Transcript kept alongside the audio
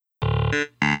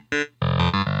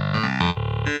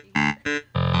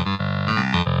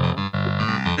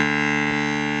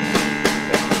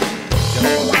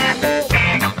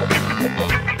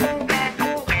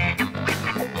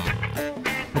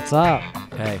What's up?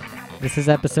 Hey. This is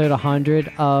episode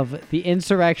 100 of the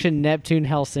Insurrection Neptune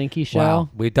Helsinki show. Wow.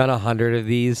 We've done 100 of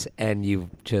these, and you've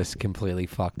just completely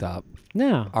fucked up.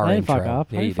 No, our I didn't intro. fuck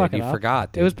up. Yeah, I didn't fuck it you up.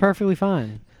 forgot, dude. It was perfectly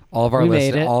fine. All of our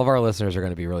made it. all of our listeners are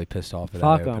going to be really pissed off at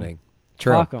Fuck that 'em. opening.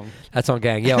 True. Fuck 'em. That's on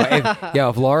gang.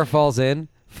 If Laura falls in,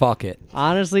 fuck it.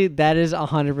 Honestly, that is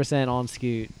 100% on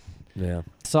Scoot. Yeah.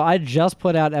 So I just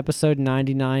put out episode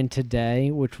 99 today,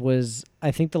 which was,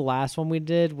 I think the last one we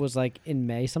did was like in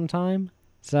May sometime.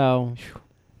 So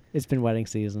it's been wedding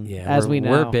season. Yeah. as we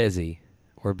know. We're busy.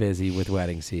 We're busy with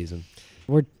wedding season.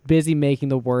 We're busy making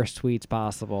the worst tweets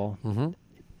possible.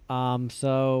 Mm-hmm.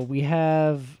 So we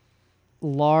have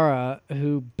Laura,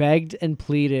 who begged and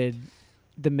pleaded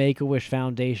the Make-A-Wish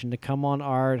Foundation to come on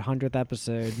our 100th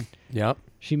episode. Yep.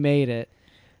 She made it.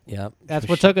 Yep. That's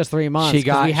what took us 3 months. We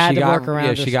had to work around.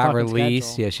 Yeah, this she got fucking released.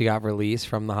 schedule. Yeah, she got released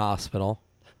from the hospital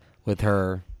with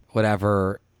her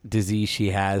whatever disease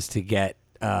she has to get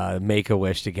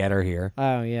Make-A-Wish to get her here.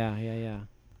 Oh yeah.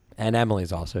 And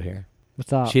Emily's also here.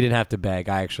 What's up? She didn't have to beg.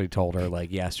 I actually told her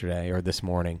like yesterday or this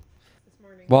morning.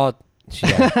 Well,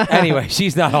 anyway,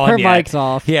 she's not on Her yet. mic's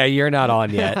off. Yeah, you're not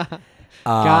on yet.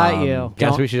 Got you.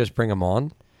 Guess Don't- we should just bring him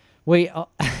on. Wait,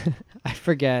 I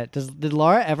forget. Did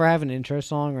Laura ever have an intro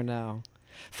song or no?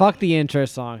 Fuck the intro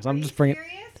songs. I'm just bringing.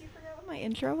 Serious? You forgot what my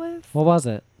intro was? What was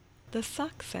it? The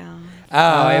suck sound.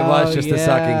 Oh, it was Oh, just the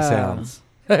sucking yeah. sounds.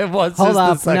 It was Hold just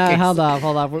up. the sucking No,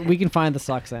 hold up. We can find the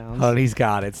suck sounds. Oh, he's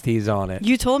got it. He's on it.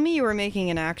 You told me you were making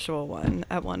an actual one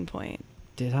at one point.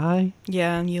 Did I?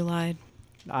 Yeah, and you lied.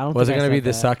 I don't. Was it think I going to be said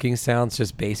the that. sucking sounds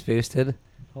just bass boosted?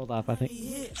 Hold up. I think.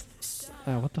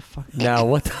 Oh, what the fuck? No,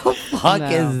 what the fuck No.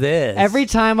 is this? Every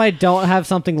time I don't have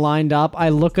something lined up, I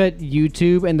look at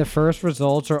YouTube and the first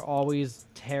results are always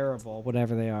terrible,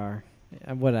 whatever they are.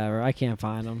 Whatever. I can't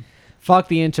find them. Fuck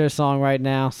the intro song right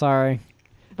now. Sorry.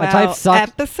 I Wow, typed suck.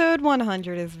 episode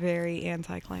 100 is very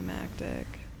anticlimactic.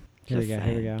 Here we Just go.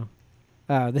 Here we saying. go.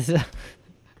 Oh, this is.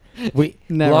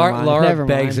 Never Laura, mind, Laura never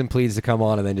begs mind. and pleads to come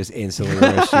on and then just instantly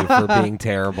roast you for being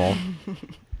terrible.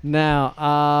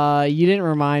 No, you didn't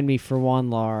remind me for one,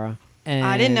 Laura. And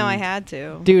I didn't know I had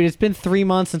to. Dude, it's been 3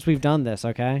 months since we've done this.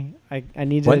 Okay, I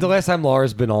need to. When's the last time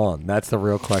Laura's been on? That's the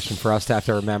real question for us to have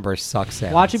to remember. Suck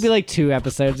sounds. Watch it be like 2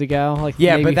 episodes ago. Like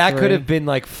Yeah, maybe but that 3. could have been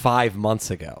like 5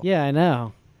 months ago. Yeah, I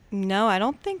know. No, I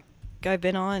don't think I've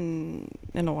been on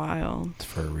in a while. It's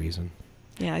for a reason.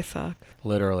 Yeah, I suck.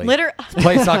 Literally. Literally.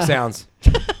 Play suck sounds.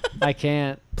 I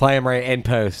can't. Play them right in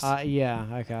post. Yeah.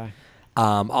 Okay.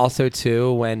 Also,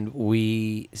 too, when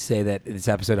we say that it's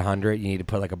episode 100, you need to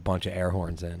put like a bunch of air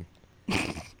horns in.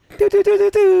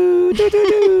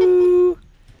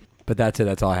 But that's it.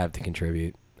 That's all I have to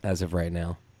contribute as of right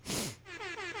now.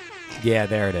 Yeah,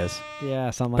 there it is. Yeah,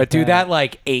 something like But that. do that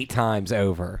like 8 times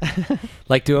over.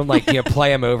 Like do them like play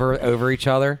them over each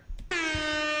other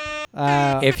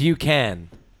if you can.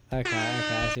 Okay.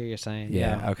 I see what you're saying.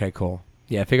 Yeah. Okay. Cool.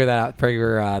 Yeah. Figure that out.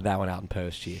 Figure that one out in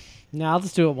post, Chief. No, I'll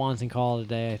just do it once and call it a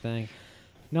day. I think.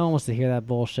 No one wants to hear that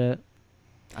bullshit.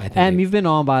 I think And you've been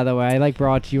on, by the way. I like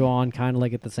brought you on kind of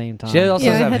like at the same time. She also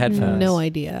Yeah, doesn't I have had headphones. no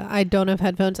idea. I don't have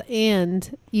headphones,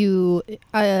 and you.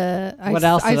 What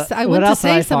else did I what went to else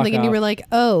did I say fuck something, and you up? were like,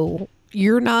 "Oh,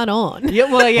 you're not on."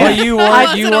 Yeah, well, yeah.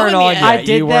 Well, you weren't on yet. I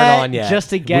did you weren't that on yet. just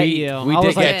to get we, you. We I did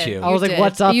was like- get you. I was like, did.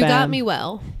 "What's up, You got Em?" me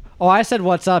well. Oh, I said,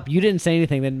 "What's up?" You didn't say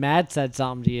anything. Then Matt said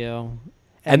something to you.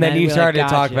 And then you we like, started to got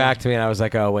talk you. back to me, and I was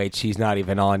like, "Oh wait, she's not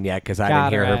even on yet," because I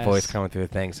Got didn't hear her her ass. voice coming through the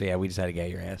thing. So yeah, we just had to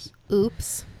get your ass.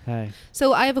 Oops. Hey.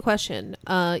 So I have a question.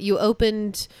 You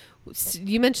opened.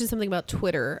 You mentioned something about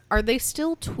Twitter. Are they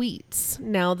still tweets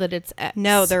now that it's X?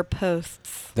 No, they're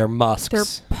posts. They're musks.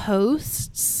 They're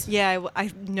posts. Yeah, I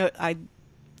know. I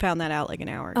found that out like an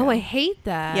hour ago. Oh, I hate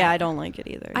that. Yeah, I don't like it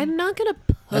either. I'm not gonna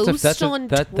post on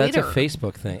Twitter. That's a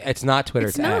Facebook thing. It's not Twitter.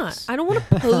 It's It's not. X. I don't want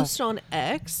to post on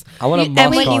X. I want to And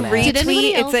musk when you on X. Did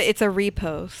anybody retweet, else- it's a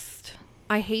repost.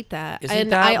 I hate that. Isn't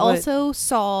And that I what- also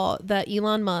saw that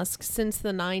Elon Musk, since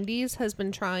the 90s, has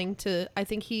been trying to, I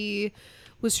think he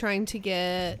was trying to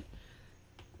get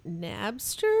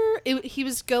Napster. He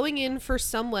was going in for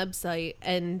some website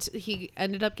and he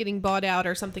ended up getting bought out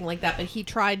or something like that, but he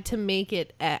tried to make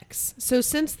it X. So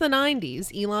since the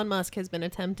 90s, Elon Musk has been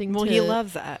attempting Well, to... he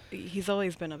loves that. He's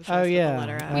always been obsessed Oh, yeah. with the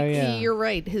letter X. Oh, yeah. You're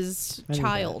right. His I knew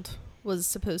child. was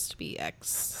supposed to be X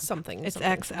something. It's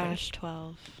something, X something. Ash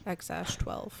 12. X Ash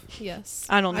 12. Yes.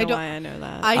 I don't know why I know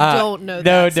that. I don't know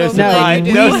no, that. no so surprise.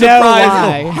 maybe No you do.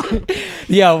 surprise. Why?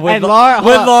 Yeah, with And Laura,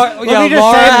 with Laura, let yeah, me just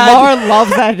Laura say, had- Laura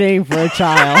loves that name for a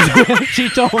child. She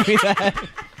told me that.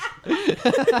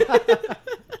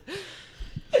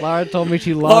 Laura told me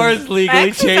she loves. Laura's legally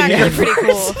X is changing her actually pretty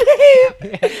first cool.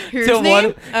 name. Whose To name?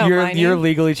 what? Oh, my You're name?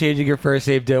 legally changing your first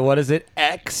name to what is it?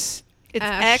 X. It's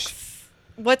Ash. X.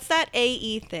 What's that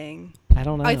AE thing? I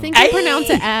don't know. I think you pronounce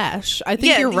it Ash. I think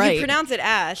yeah, you're right. you pronounce it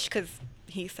Ash because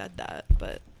he said that,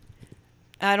 but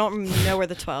I don't know where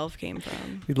the 12 came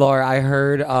from. Laura, I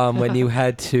heard when you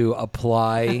had to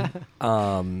apply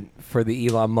for the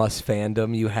Elon Musk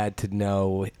fandom, you had to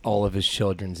know all of his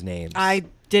children's names. I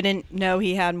didn't know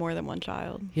he had more than one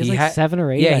child. He has He like had- 7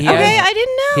 or 8. yeah, I he think. Okay, has- I didn't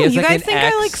he know. has You like guys an think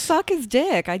I like X. suck his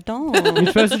dick. I don't. You're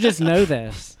supposed to just know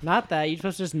this. Not that. You're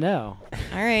supposed to just know.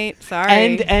 All right, sorry.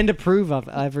 And approve of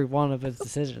every one of his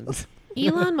decisions.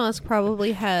 Elon Musk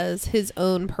probably has his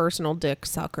own personal dick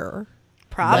sucker.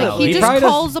 probably. Like he he just probably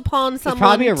calls upon It's someone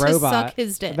probably a to robot. suck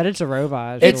his dick. But it's a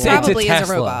robot. It's- It a probably is a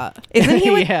Tesla. robot. Isn't he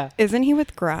with? Yeah. Isn't he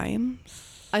with Grimes?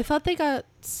 I thought they got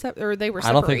or they were I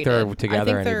separated. don't think they're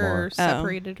together I think anymore. they're Oh.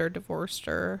 separated or divorced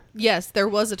or yes, there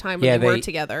was a time when Yeah, they were they-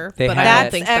 together, they but had- I don't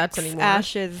That's think X that's anymore.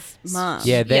 Ash's mom.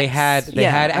 Yeah, they Yes. had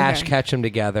Yeah, had Ash okay. Ketchum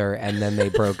together, and then they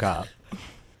broke up.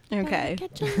 Okay.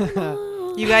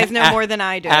 You guys know more than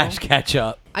I do. Ash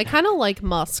Ketchup. I kind of like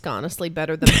Musk honestly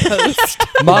better than Post.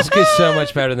 Musk is so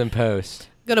much better than Post.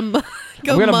 Go We're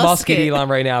gonna Musk musket it. Elon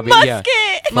right now, but Musk yeah,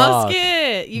 it! Musk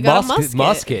it. You got to musk it.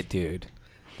 Musket, dude.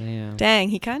 Damn. Dang,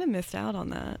 he kind of missed out on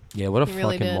that. Yeah, what a He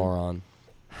really fucking did. moron.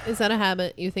 Is that a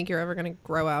habit you think you're ever going to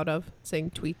grow out of?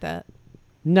 Saying tweet that.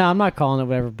 No, I'm not calling it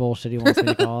whatever bullshit he wants me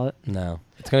to call it. No,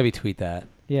 it's gonna be tweet that.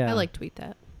 Yeah. I like tweet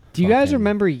that. Do you guys fucking-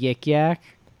 remember Yik Yak?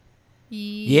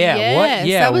 Yeah, what- Yes,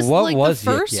 yeah, that was what like was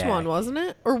the Yik first Yak? one, wasn't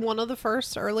it? Or one of the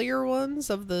first earlier ones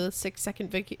of the 6-second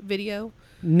video.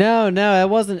 No, it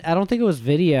wasn't. I don't think it was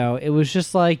video. It was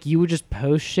just like you would just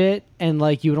post shit and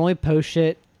like you would only post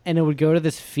shit and it would go to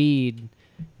this feed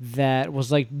that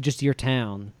was like just your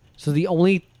town. So the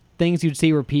only things you'd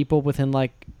see were people within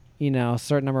like, a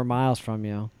certain number of miles from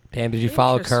you. Damn, did you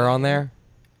follow Kerr on Interesting. there?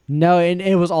 No, and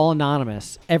it was all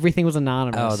anonymous. Everything was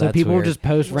anonymous. Oh, so that's people would weird. just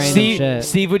post random Steve, shit.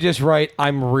 Steve would just write,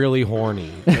 "I'm really horny,"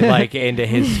 like into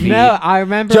his feed. No, I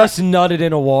remember Just nutted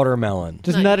in a watermelon.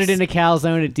 just Nice. nutted into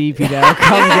calzone at DPDO.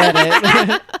 Come get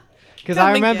it. Because Come I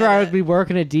and remember get I it. would be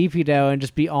working at DPDO and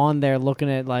just be on there looking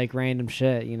at like random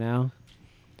shit,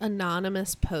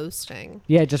 Anonymous posting.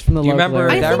 Yeah, just from the Do you local remember?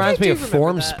 area. That think reminds I me do of remember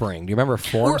Form that. Spring. Do you remember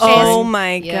Form Or Spring? Oh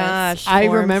my Yes. gosh. I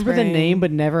Form remember the Spring. name, but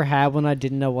never had one. I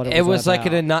didn't know what it was. It was like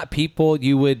about. not people.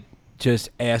 You would just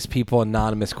ask people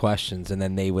anonymous questions, and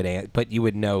then they would but you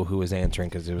would know who was answering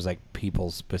because it was like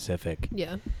people specific.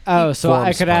 Yeah. Oh, so Form I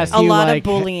could Spring. ask A you lot like, of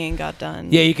bullying got done.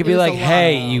 Yeah, you could It be was like, a lot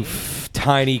 "Hey, of- you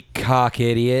tiny cock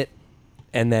idiot,"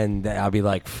 and then I'll be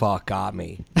like, "Fuck, got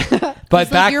me." But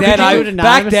back you're then, doing it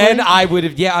anonymously? I would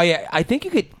have. Yeah, oh yeah. I think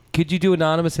you could. Could you do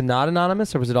anonymous and not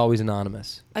anonymous, or was it always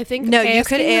anonymous? I think No, you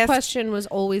asking could the ask- question was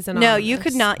always anonymous. No, you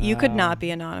could not. You could not be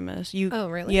anonymous. You. Oh,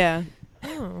 really? Yeah.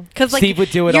 Oh. Because like Steve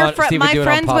would do it your on- Steve would my do it on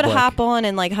friends would public. hop on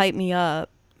and like hype me up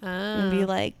and be Ah.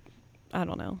 like, I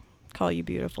don't know, call you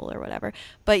beautiful or whatever.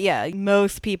 But yeah,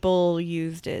 most people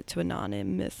used it to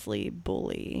anonymously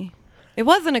bully. It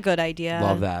wasn't a good idea.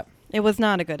 Love that. It was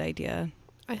not a good idea.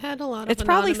 I had a lot of It's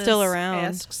probably still anonymous around.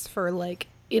 asks for like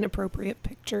inappropriate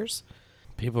pictures.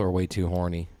 People are way too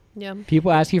horny. Yeah.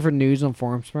 people ask you for news on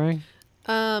Forum Spring.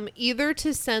 Either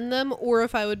to send them or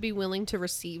if I would be willing to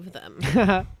receive them.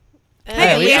 And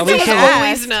Hey, at the least- at answer least was they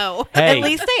always asked. no. Hey, At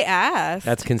least they asked.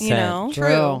 That's consent. You know?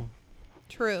 True.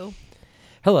 True.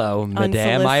 hello,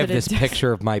 madame. I have this Unsolicited.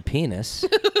 picture of my penis.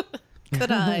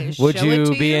 Could I Would show it you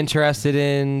to be you? interested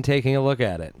in taking a look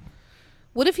at it?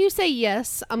 What if you say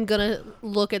yes, I'm going to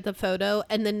look at the photo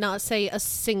and then not say a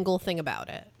single thing about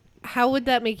it? How would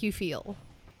that make you feel?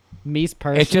 Me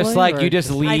personally. It's just like or you just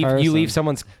leave. You person? leave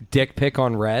someone's dick pic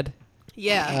on red.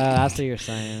 Yeah. That's what you're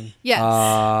saying. yes.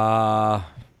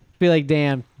 Be like,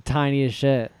 damn, tiny as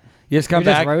shit. You just come You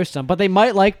just back. roast them, but they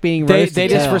might like being They roasted.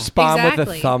 just too. respond with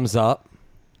Exactly. a thumbs up.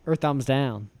 or thumbs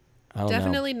down. I don't know.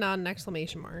 Definitely not an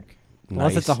exclamation mark.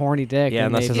 Unless it's a horny dick. Yeah, then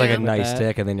unless it's maybe like a with nice that.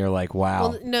 dick, and then you're like, wow,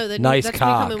 Well, no, nice that's when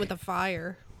you cock. come in with a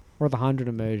fire. Or the 100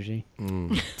 emoji.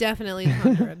 Definitely the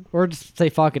 100. Or just say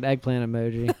fucking eggplant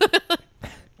emoji.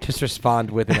 Just respond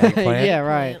with an eggplant. yeah,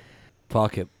 right.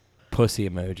 Fuck it, pussy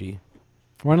emoji.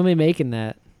 When are they making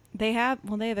that? They have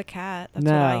a cat. That's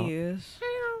what I No. use.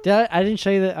 I didn't show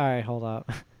you that. All right, hold up.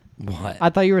 What? I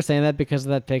thought you were saying that because of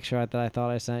that picture I thought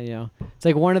I sent you. It's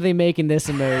like, when are they making this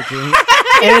emoji?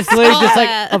 And it's literally just like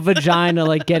a vagina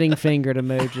like getting fingered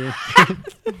emoji.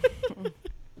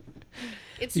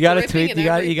 It's You gotta dripping tweet. and You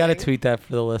gotta everything. tweet that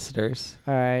for the listeners.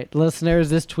 All right,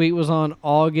 listeners, this tweet was on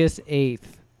August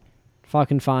 8th.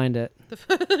 Fucking find it.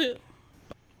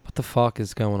 What the fuck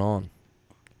is going on?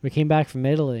 We came back from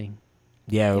Italy.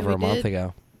 Yeah, over we a month did.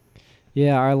 ago.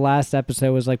 Yeah, our last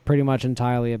episode was like pretty much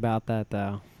entirely about that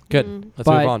though. Good. Mm. Let's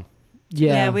But- move on.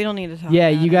 Yeah. we don't need to talk Yeah,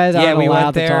 about you it. guys Yeah, aren't we went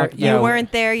allowed to there. talk. Yeah, You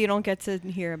weren't there. You don't get to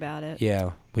hear about it.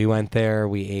 Yeah, we went there.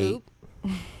 We ate. Oop.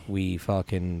 We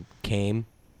fucking came.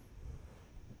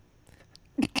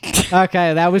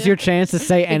 Okay, that was your chance to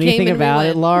say came anything and we about it,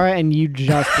 went. Laura, and you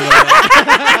just blew it.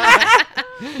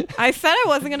 I said I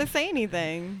wasn't gonna say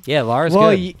anything. Yeah, Lara's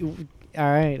Well, good.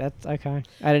 all right, that's okay.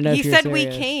 I didn't know He if you were said we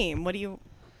serious. came. What do you?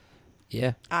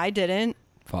 Yeah. I didn't.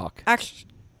 Fuck. Actually,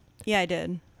 yeah, I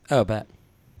did. Oh, bet.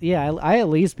 Yeah, I at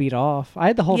least beat off. I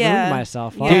had the whole room Yeah. to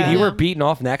myself. Yeah. Dude, you Yeah. were beating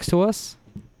off next to us.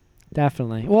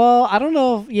 Definitely. Well, I don't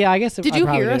know. If, I guess. Did I you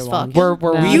probably hear did us it once. fucking?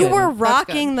 Were No, I we? You didn't. were That's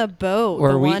rocking the boat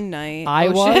Were the we- one night. I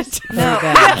Oh, was. shit. Or No.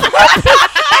 them?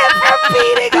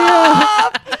 beating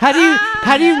off. How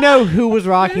do you know who was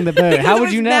rocking the boat? How It would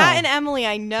was you know? Matt and Emily.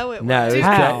 I know it No, was. it was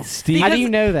How? just Steve. How do you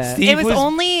know that? Steve It was was-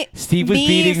 only Steve was me,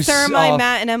 beating Sermine, off.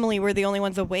 Matt, and Emily were the only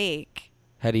ones awake,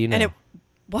 How do you know? and it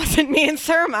wasn't me and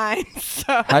Sermine.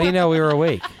 So How do you know we were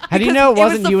awake? How do you because know it it was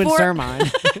wasn't the you and four-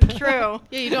 Sermine? true.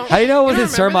 Yeah, you don't. How do you know it you don't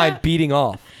wasn't remember Sermine that? beating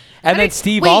off? And then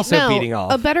Steve Wait, also no, beating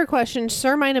off. A better question,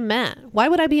 Sir, mine, and Matt. Why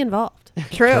would I be involved?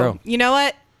 True. You know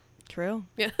what? True.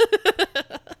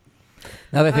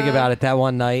 Now that I think about it, that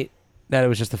one night that it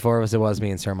was just the four of us, it was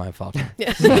me and Sermine fault.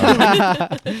 Yeah.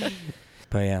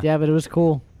 But yeah. Yeah, but it was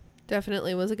cool.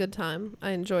 Definitely was a good time.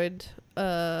 I enjoyed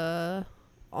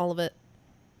all of it.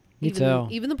 Me too.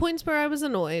 Even the points where I was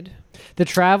annoyed. The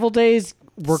travel days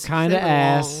were kind They of were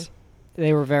ass. long.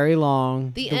 They were very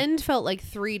long. The end felt like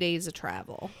 3 days of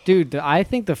travel. Dude, I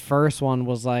think the first one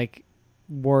was like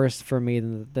worse for me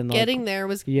than like, Getting there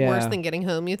was Yeah. worse than getting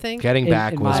home, you think? Getting In-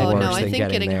 back in was my Oh, worse no, I than think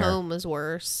getting there. home was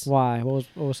worse. Why? What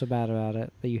was so bad about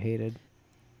it that you hated?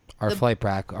 Our flight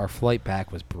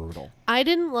back was brutal. I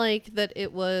didn't like that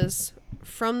it was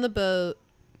from the boat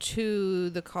to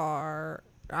the car.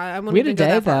 I wouldn't We had a even go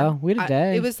day, that far. though. We had a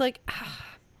day. It was like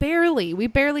barely. We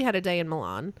barely had a day in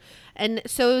Milan. And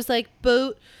so it was like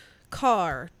boat,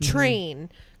 car, train,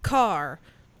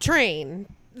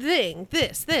 thing,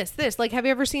 this. Like, have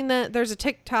you ever seen that? There's a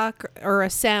TikTok or a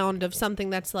sound of something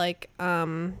that's like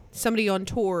somebody on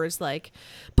tour is like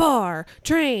bar,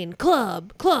 train,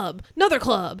 club, another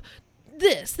club,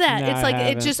 this, that. No, It's I like it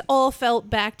haven't. just all felt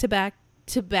back to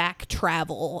back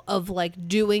travel of like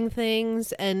doing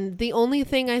things. And the only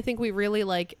thing I think we really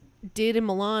like did in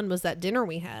Milan was that dinner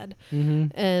we had. Mm-hmm.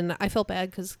 And I felt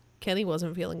bad because Kenny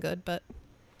wasn't feeling good, but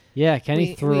Yeah,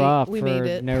 Kenny threw up we for made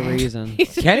it. no reason.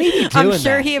 Kenny be doing I'm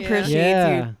sure that. he appreciates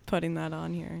Yeah. you putting that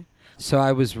on here. So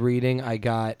I was reading. I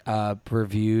got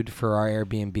reviewed for our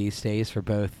Airbnb stays for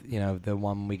both. You know, the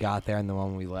one we got there and the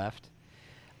one we left.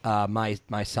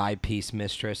 My side piece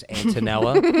mistress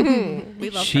Antonella. We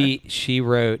love her. She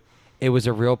wrote, "It was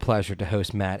a real pleasure to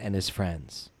host Matt and his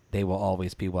friends. They will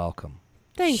always be welcome."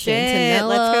 Thanks, Shit, Antonella.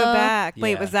 let's go back.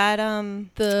 Wait, Yeah. was that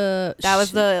that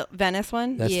was the Venice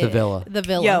one? That's Yeah, the villa. The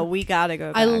villa. Yo, we gotta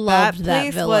go back. I loved that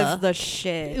place villa. was the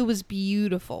shit. It was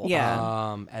beautiful.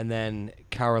 Yeah. And then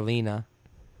Carolina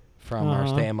from our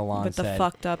stay in Milan With the said,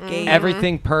 fucked up gate.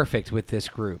 "Everything perfect with this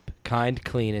group. Kind,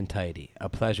 clean, and tidy. A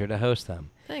pleasure to host them.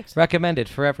 Thanks. Recommended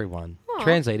for everyone. Aw.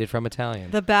 Translated from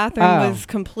Italian." The bathroom Oh. was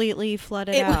completely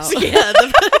flooded It out. was, yeah,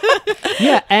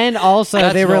 Yeah, and also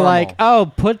That's they were normal. like,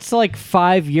 "Oh, put like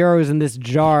 €5 in this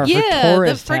jar Yeah, for the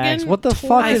tourist tax." friggin' What the fuck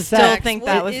tourist I is still that? think What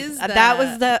that was is that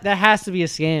was the That has to be a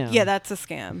scam. yeah, that's a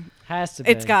scam. has to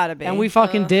be. It's gotta be. And we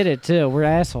fucking did it too. We're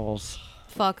assholes.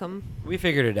 Fuck them. We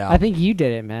figured it out. I think you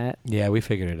did it, Matt. Yeah, we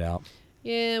figured it out.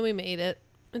 Yeah, we made it.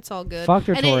 It's all good. Fuck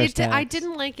your and tourist I tax.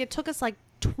 didn't like it. Took us like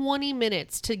 20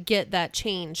 minutes to get that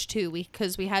change too,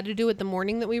 because we had to do it the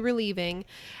morning that we were leaving,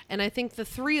 and I think the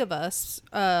three of us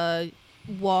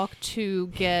walked to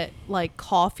get like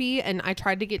coffee, and I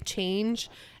tried to get change,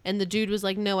 and the dude was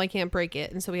like, "No, I can't break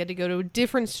it," and so we had to go to a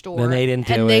different store. Then they didn't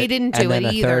do and it, they didn't do and then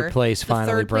it the either. third place The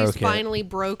finally third place broke it. finally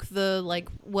broke the like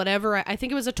whatever. I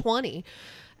think it was a 20.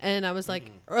 And I was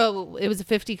like, oh, it was a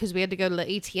 50 because we had to go to the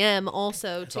ATM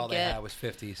also to get. was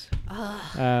 50s.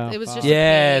 Oh, It was fuck. just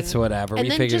Yeah, a it's pain. whatever. And We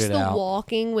then figured just it the out.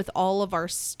 walking with all of our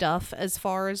stuff as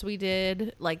far as we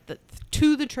did, like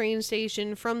to the train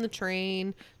station, from the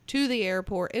train to the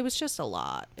airport. It was just a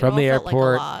lot. It From all the felt like a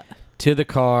airport lot. To the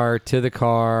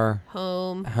car.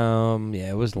 Home.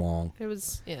 Yeah, it was long. It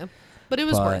was, but it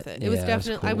was worth it. It was yeah, it was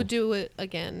definitely. I cool. would do it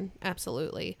again.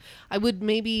 Absolutely. I would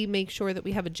maybe make sure that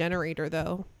we have a generator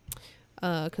though,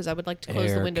 because I would like to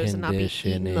close the windows and not be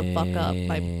eaten the fuck up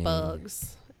by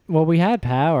bugs. Well, we had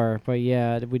power, but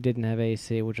yeah, we didn't have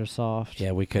AC, which was soft.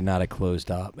 Yeah, we could not have closed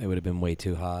up. It would have been way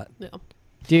too hot. No.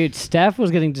 Dude, Steph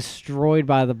was getting destroyed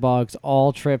by the bugs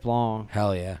all trip long.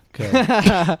 Hell yeah.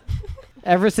 Good.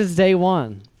 Ever since day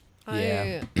one.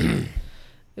 Yeah.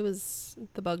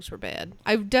 The bugs were bad.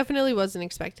 I definitely wasn't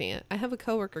expecting it. I have a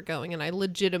coworker going, and I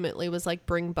legitimately was like,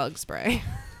 bring bug spray.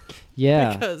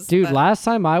 Yeah. Because Dude, last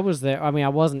time I was there, I mean, I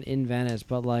wasn't in Venice,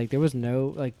 but like there was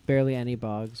barely any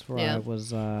bugs where I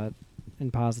was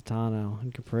in Positano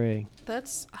and Capri. Oh man,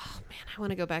 I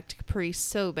want to go back to Capri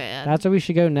so bad. That's where we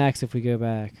should go next if we go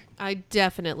back. I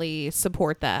definitely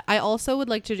support that. I also would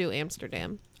like to do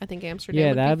Amsterdam. I think Amsterdam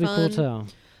would that'd be cool fun.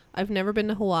 too. I've never been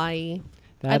to Hawaii.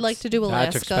 I'd like to do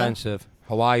Alaska. That's expensive.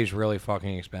 Hawaii's really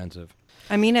fucking expensive.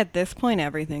 I mean, at this point,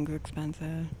 everything's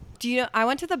expensive. Do you know? I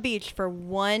went to the beach for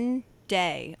one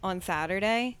day on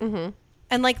Saturday,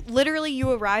 and like literally,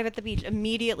 you arrive at the beach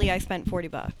immediately. I spent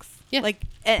 $40. Yeah. Like,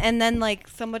 and then like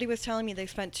somebody was telling me they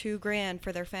spent $2,000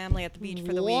 for their family at the beach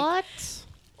for the week. What?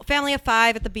 Family of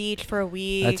 5 at the beach for a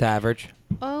week. That's average.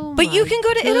 Oh, But you can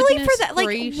go to Italy for goodness that. Like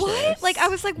gracious. what? Like I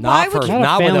was like, why would you? Not a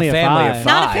Not with family a of family five. of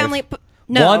Not a five. family.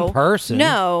 No, One person.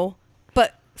 No,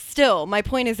 but still, my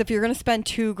point is, if you're going to spend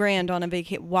 $2,000 on a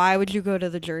vacation, why would you go to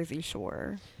the Jersey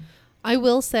Shore? I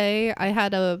will say I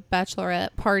had a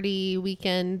bachelorette party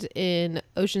weekend in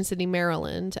Ocean City,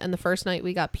 Maryland, and the first night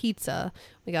we got pizza.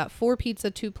 We got 4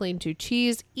 pizza, 2 plain, 2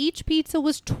 cheese. Each pizza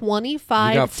was $25.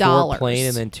 You got 4 plain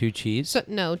and then 2 cheese? So,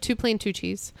 no, 2 plain, 2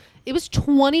 cheese. It was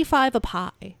 $25 a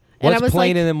pie. And What's I was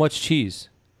plain like, and then what's cheese?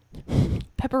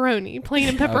 pepperoni, plain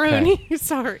and pepperoni.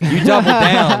 Sorry. You doubled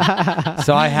down,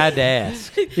 so I had to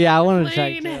ask. Yeah, I wanted to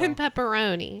check. Plain too. and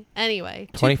pepperoni. Anyway,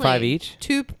 25 each?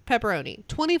 2 pepperoni,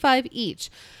 25 each.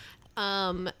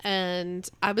 And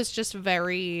I was just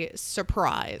very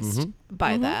surprised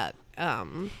by that.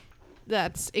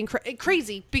 That's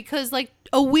crazy because like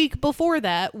a week before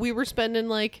that, we were spending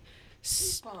like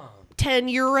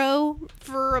 €10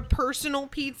 for a personal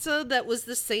pizza that was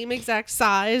the same exact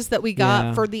size that we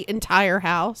got for the entire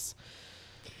house.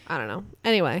 I don't know.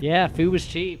 Anyway. Yeah, food was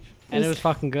cheap. And it was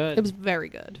fucking good. It was very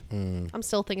good. I'm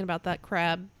still thinking about that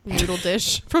crab noodle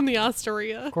dish from the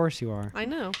Osteria. Of course you are. I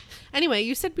know. Anyway,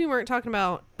 you said we weren't talking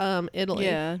about Italy.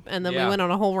 Yeah. And then Yeah. we went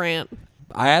on a whole rant.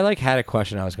 I had a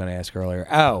question I was going to ask earlier.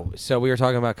 Oh, so we were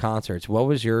talking about concerts. What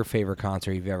was your favorite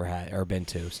concert you've ever had or been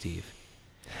to, Steve?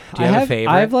 Do you have a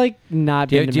favorite? I've like not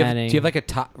been to many. Do you have like a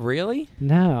top? Really?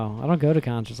 No, I don't go to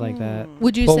concerts like that.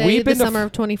 Would you Well, say we've the been to summer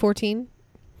of 2014?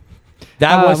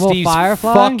 That was well, Steve's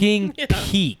Firefly? fucking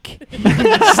peak.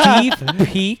 Steve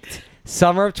peaked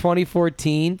summer of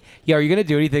 2014. Yeah, are you gonna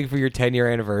do anything for your 10-year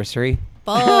anniversary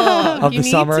Fuck, of you the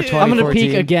summer of need to. I'm gonna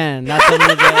 2014? peak again. That's what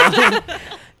I'm gonna do.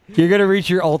 You're gonna reach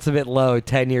your ultimate low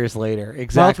 10 years later. My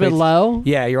Exactly. ultimate low.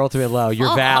 Yeah, your ultimate low. Your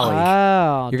Fuck. valley.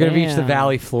 Oh, You're gonna reach the damn.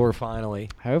 valley floor finally.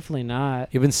 Hopefully not.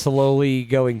 You've been slowly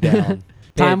going down.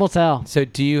 Time will tell. So,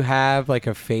 do you have like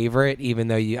a favorite? Even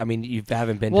though you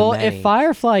haven't been Well, to many. if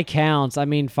Firefly counts, I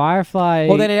mean Firefly.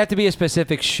 Well, then it'd have to be a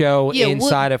specific show Yeah, what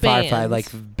inside of Firefly, bands?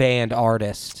 like band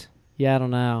artist. Yeah, I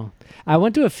don't know. I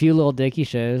went to a few Little Dicky I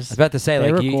shows. was about to say,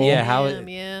 They like, were cool. yeah, how Damn,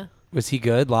 yeah. was he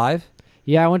good live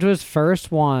Yeah, I went to his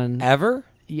first one ever?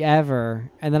 ever,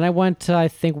 and then I went to I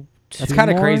think That's two kind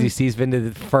of more. crazy. Steve's been to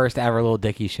the first ever Little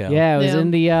Dicky show. Yeah, it was Yeah.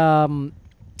 in the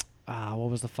what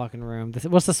was the fucking room?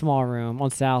 What's the small room on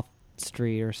South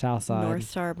Street or South Side? North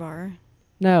Star Bar.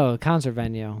 No, concert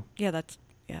venue. Yeah, that's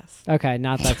yes. Okay,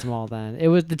 not that small then. It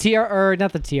was the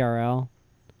not the TRL.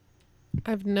 I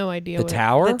have no idea. The what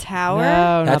Tower. The Tower.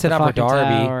 No, That's not in the Upper fucking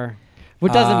Darby. Tower.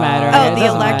 What doesn't matter. Oh, It the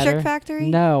doesn't Electric matter. Factory?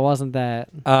 No, it wasn't that.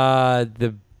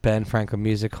 The Ben Franklin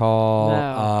Music Hall.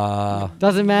 No.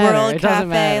 Doesn't matter. World It doesn't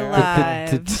Cafe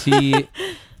matter. Live.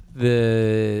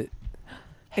 The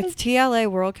It's TLA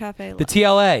World Cafe. the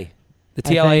TLA. The I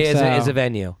TLA think is so. is a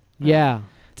venue. Yeah.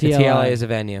 The TLA is a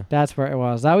venue. That's where it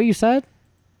was. Is that what you said?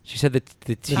 She said the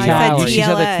T. I said She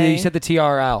said TLA. you said the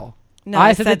TRL. No,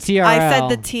 I said the TRL. I said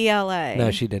the TLA.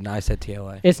 No, she didn't. I said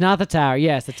TLA. It's not the tower.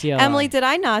 Yes, the TLA. Emily, did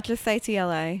I not just say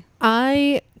TLA?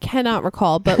 I cannot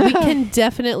recall, but we can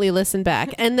definitely listen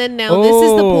back. And then now this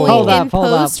is the Oh. point Hold in up, hold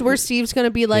up. post where Steve's going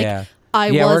to be like, Yeah. I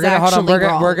Yeah, was we're gonna hold on. actually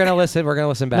wrong. We're gonna listen. We're gonna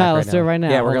listen back. No, right let's now. do it right now.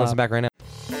 Yeah, we're Hold gonna listen up. back right now.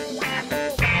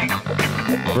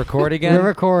 Record again. We're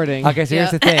recording. Okay, so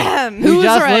here's the thing. Who We was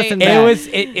just right? listened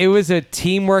It back. was a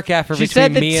teamwork effort She between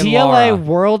said the me and TLA Laura.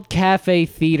 World Cafe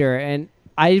Theater, and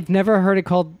I've never heard it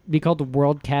be called the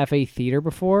World Cafe Theater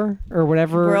before or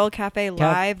whatever. World Cafe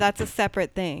Live, that's a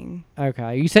separate thing.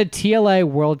 Okay, you said TLA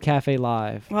World Cafe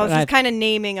Live. Well, I was just kind of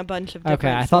naming a bunch of different.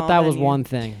 Okay, I thought that was venues. one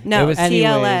thing. No, It was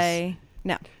TLA.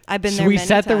 No, I've been So there. we many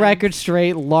set the times. record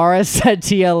straight. Laura said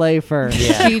TLA first.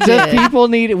 Yeah. She Just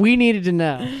did. we needed to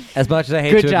know. As much as I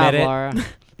hate Good to job, admit it, Laura.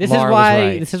 Laura was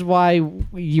right. This is why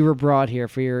you were brought here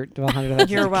for your 100th.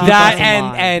 You're welcome. that Keep us in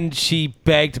line. and she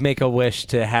begged to make a wish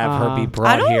to have her be Uh-huh. brought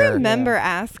I don't here. remember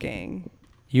asking.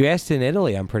 You asked in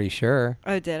Italy, I'm pretty sure.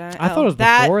 Oh, did I? I thought it was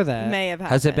before that. May have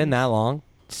happened. Has it been that long?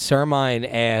 Sermine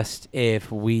asked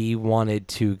if we wanted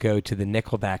to go to the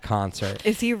Nickelback concert.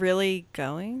 Is he really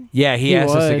going? Yeah, he He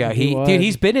asked us to would, go. he would. Dude,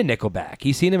 he's been in Nickelback.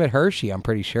 He's seen him at Hershey, I'm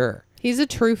pretty sure. He's a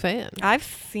true fan. I've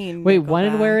seen. Wait, when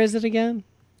and Nickelback. where is it again?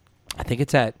 I think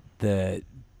it's at the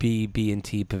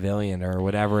B&T Pavilion or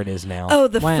whatever it is now. Oh,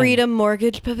 the When? Freedom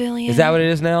Mortgage Pavilion. Is that what it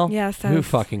is now? Yes. Who that's-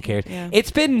 fucking cares? Yeah.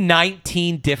 It's been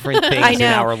 19 different things I know.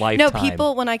 in our lifetime. No,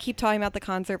 people, when I keep talking about the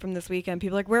concert from this weekend,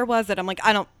 people are like, where was it? I'm like,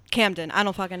 Camden. I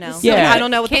don't fucking know. Yeah. I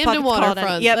don't know what Camden the fuck it's called.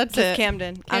 waterfront. Yep, That's just it.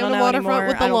 Camden. I Camden don't know waterfront anymore.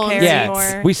 with the I don't lawns. care Yeah,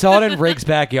 anymore. we saw it in Rick's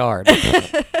backyard.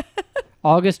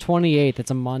 August 28th.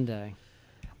 It's a Monday.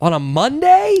 On a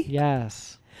Monday?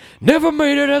 Yes. Never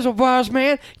made it as a wise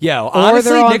man. Yo,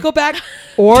 honestly, they're on- Nickelback.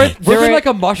 Or Working they're like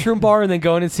a mushroom bar and then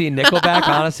going and seeing Nickelback,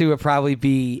 honestly, would probably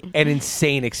be an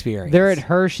insane experience. they're at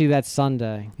Hershey that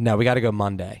Sunday. No, we got to go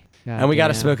Monday. God And we got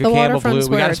to damn. smoke a The Campbell waterfront's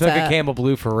Blue. We where got to it's smoke a at. Campbell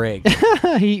Blue for Rig.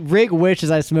 Rig wishes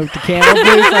I smoked a Camel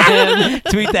Blue for him.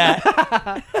 Tweet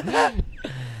that.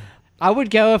 I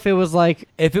would go if it was like,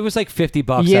 If it was like $50,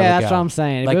 I would yeah, that's go. what I'm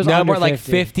saying. If Like it was no under more, like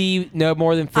 50. 50, no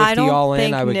more than 50 I don't all think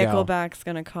in. I would go. Nickelback's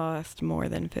gonna cost more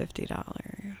than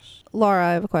 $50. Laura,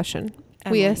 I have a question.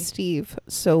 We Emily. asked Steve.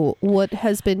 So, what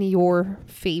has been your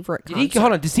favorite Did concert? he,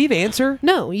 hold on, did Steve answer?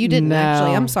 No, you didn't No.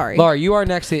 actually. I'm sorry. Laura, you are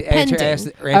next to answer Pending.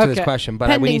 this Okay. question, but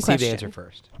we Pending need Steve to question. answer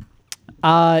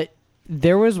first.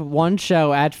 There was one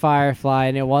show at Firefly,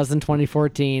 and it was in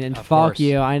 2014, and Of fuck course.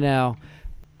 you, I know.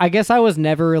 I guess I was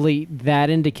never really that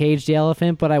into Cage the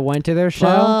Elephant, but I went to their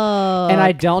show, and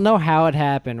I don't know how it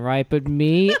happened, right? But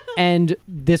me and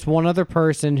this one other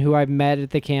person who I met at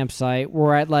the campsite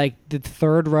were at like the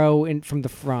third row from the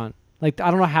front. Like I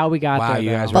don't know how we got Wow, there. you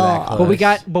though. guys were that close.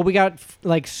 But we got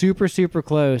like super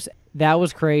close. That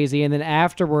was crazy. And then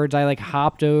afterwards, I like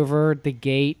hopped over the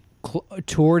gate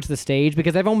towards the stage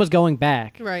because everyone was going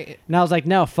back. Right. And I was like,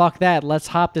 no, fuck that. Let's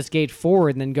hop this gate forward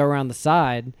and then go around the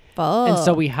side. And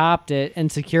so we hopped it,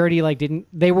 and security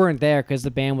they weren't there because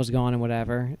the band was gone and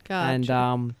whatever.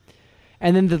 Gotcha.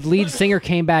 And then the lead singer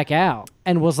came back out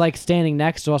and was like standing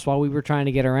next to us while we were trying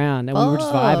to get around, and we were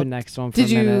just vibing next to him. For Did a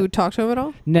you minute. talk to him at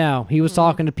all? No, he was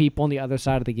talking to people on the other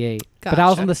side of the gate, but I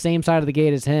was Gotcha. on the same side of the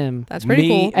gate as him. That's pretty Me-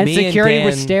 cool. And Me and security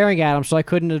was Dan- staring at him, so I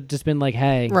couldn't have just been like,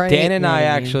 "Hey." Right. Dan and You know I what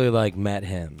I mean? actually like met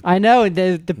him. I know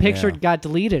the picture Yeah. got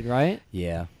deleted, right?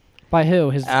 Yeah. By who?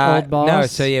 His old boss? No,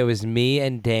 so yeah, it was me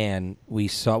and Dan. We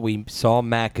saw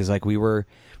Matt because like we were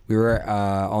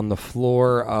on the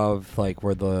floor of like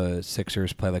where the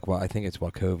Sixers play. Like, well, I think it's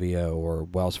Wachovia or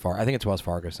Wells Fargo. I think it's Wells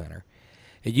Fargo Center.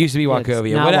 It used to be It's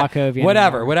Wachovia. not Wachovia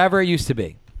anymore. Whatever it used to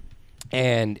be.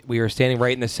 And we were standing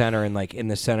right in the center, and like in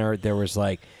the center there was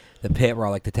like the pit where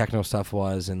like the techno stuff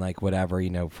was, and like whatever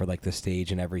for like the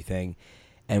stage and everything.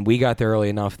 And we got there early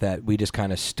enough that we just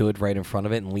kind of stood right in front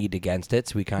of it and leaned against it.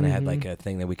 So we kind of had like a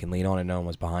thing that we can lean on and no one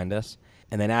was behind us.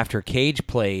 And then after Cage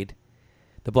played,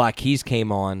 the Black Keys came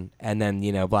on. And then,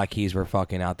 Black Keys were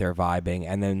fucking out there vibing.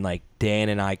 And then like Dan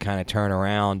and I kind of turn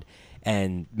around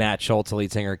and Matt Schultz, the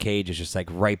lead singer of Cage, is just like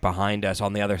right behind us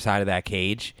on the other side of that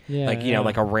cage. Yeah, like, yeah.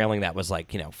 like a railing that was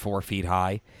like, 4 feet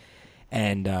high.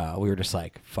 And we were just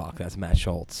like, fuck, that's Matt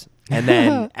Schultz. And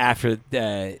then after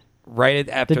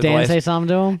after Did the Dan last, say something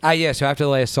to him? yeah, so after the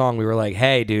last song, we were like,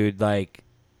 hey, dude, like,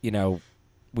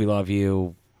 we love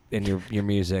you and your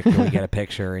music. Can we get a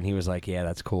picture? And he was like, yeah,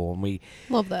 that's cool. And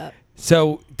Love that.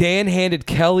 so Dan handed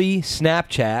Kelly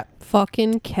Snapchat.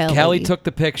 Fucking Kelly. Kelly took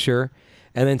the picture,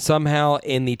 and then somehow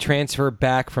in the transfer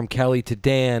back from Kelly to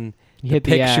Dan, You the hit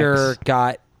the picture X.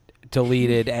 got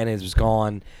deleted and it was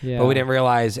gone. Yeah. But we didn't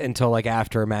realize until like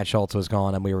after Matt Schultz was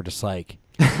gone, and we were just like,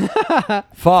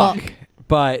 fuck.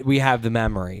 But we have the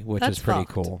memory, which That's is pretty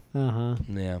fucked. cool. Uh-huh.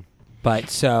 Yeah. But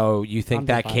so you think I'm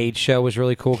that fine. Cage show was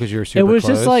really cool because you were super It was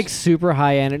close? just like super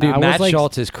high end. Dude, I Matt was like,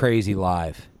 Schultz is crazy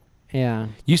live. Yeah.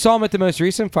 You saw him at the most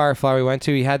recent Firefly we went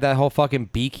to. He had that whole fucking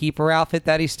beekeeper outfit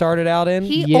that he started out in.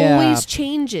 He Yeah. always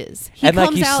changes. He and like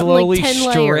comes he out slowly in like 10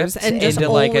 layers stripped and just into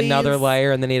like always, another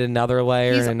layer, and then he had another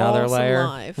layer He's and another awesome layer.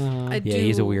 live. Uh-huh. I Yeah, do,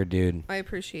 he's a weird dude. I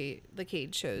appreciate the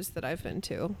Cage shows that I've been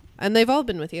to, and they've all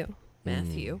been with you,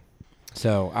 Matthew.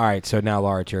 So, all right. So now,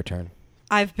 Laura, it's your turn.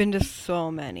 I've been to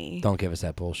so many. Don't give us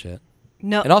that bullshit.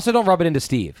 No. And also don't rub it into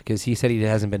Steve because he said he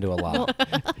hasn't been to a lot.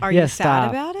 Are Yeah, you sad stop.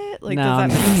 about it? Like, No,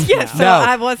 does that no. yeah, so No.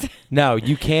 I was. No,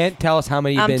 you can't tell us how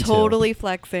many you've I'm been totally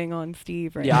flexing on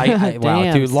Steve right to. now. Yeah, wow,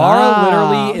 Damn, dude. Laura stop.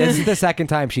 literally, this is the second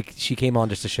time she came on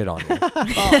just to shit on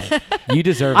you. You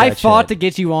deserve that I fought to shit.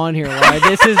 get you on here, Laura.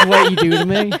 This is what you do to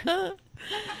me.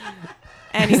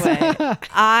 Anyway,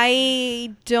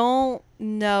 I don't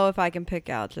know if I can pick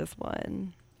out just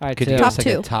one. All right, Could two. you give us Top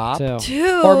like a two. top? Two.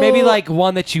 Two. Or maybe like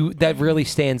one that really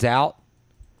stands out?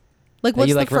 Like, That what's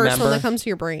you, the like, first one remember? that comes to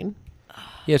your brain?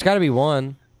 Yeah, it's got to be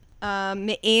one.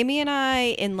 Amy and I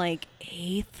in like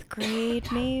 8th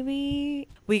grade, maybe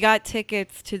we got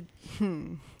tickets to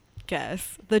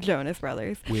guess the Jonas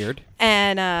Brothers, Weird.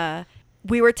 and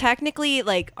we were technically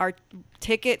like our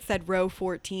ticket said row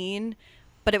 14,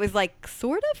 but it was like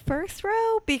sort of first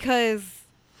row because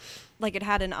like it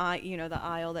had an eye, the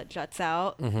aisle that juts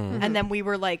out, and then we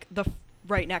were like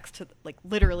right next to like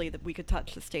literally that we could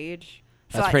touch the stage.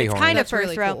 So That's pretty it's horny. kind of That's first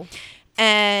really row. cool.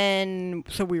 And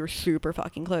so we were super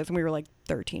fucking close, and we were like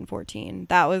 13, 14.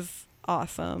 That was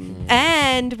awesome.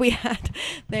 And they have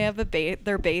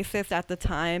their bassist at the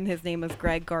time. His name was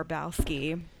Greg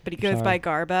Garbowski, but he goes Sorry. by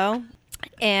Garbo.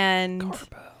 And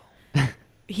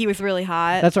he was really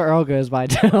hot. That's what Earl goes by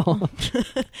too.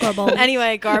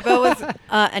 Anyway, Garbo was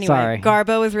Sorry.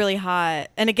 Garbo was really hot.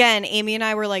 And again, Amy and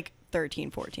I were like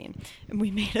 13, 14. And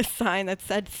we made a sign that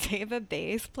said, "Save a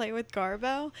bass, play with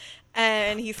Garbo."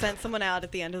 And he sent someone out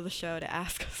at the end of the show to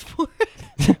ask us for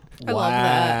it. I love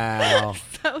that. Wow.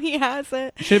 So he has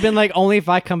it. Should have been like only if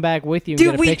I come back with you and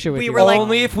Dude, get a picture with we you. were like-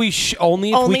 only if we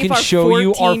Only can if our show you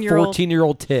our 14-year-old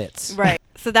 14-year-old tits. Right.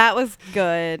 So that was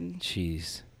good.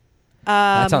 Jeez.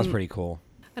 That sounds pretty cool.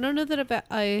 I don't know that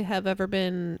I have ever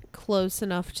been close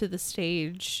enough to the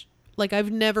stage. Like,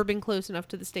 I've never been close enough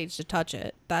to the stage to touch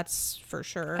it. That's for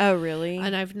sure. Oh, really?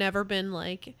 And I've never been,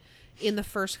 like, in the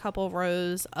first couple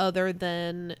rows other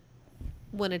than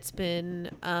when it's been,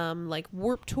 like,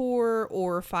 Warped Tour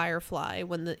or Firefly,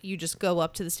 when you just go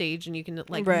up to the stage and you can,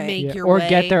 like, Right. make Yeah, your or way.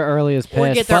 get there early as piss.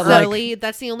 Or get there But, like, early.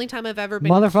 That's the only time I've ever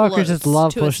been motherfuckers just close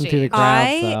love to a pushing through the stage. crowd.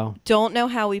 I though. don't know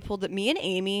how we pulled it. Me and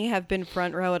Amy have been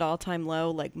front row at All Time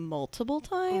Low like multiple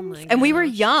times. my And we were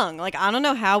gosh. young. Like, I don't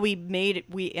know how we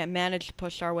managed to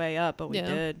push our way up, but we Yeah.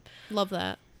 did. Love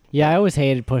that. Yeah, I always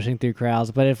hated pushing through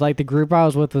crowds, but if like the group I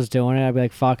was with was doing it, I'd be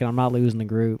like, "Fuck it, I'm not losing the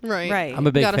group." Right. Right. I'm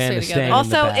a big Gotta fan stay of together. staying in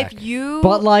the Also, back. if you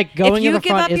But like going if you in the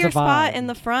give front up is your a spot vibe. in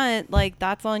the front, like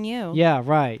that's on you. Yeah,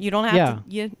 right. You don't have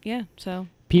yeah. to. Yeah. So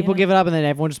People yeah. give it up, and then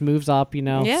everyone just moves up.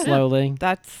 Yeah. Slowly.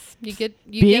 That's You get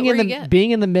Being where in you the get.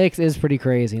 being in the mix is pretty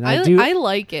crazy. And I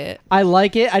like it. I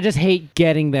like it. I just hate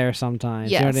getting there sometimes.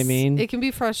 Yes. You know what I mean? It can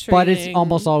be frustrating. But it's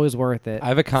almost always worth it. I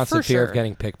have a constant For fear sure. of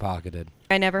getting pickpocketed.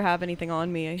 I never have anything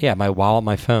on me. Yeah, my wallet,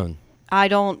 my phone. I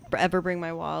don't ever bring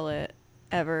my wallet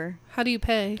ever. How do you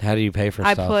pay? How do you pay for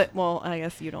I stuff? I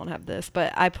guess you don't have this,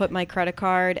 but I put my credit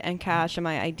card and cash and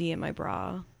my ID in my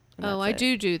bra. and Oh, that's I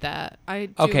it. do that. I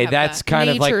do Okay, have that's that. kind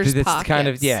of like Nature's this kind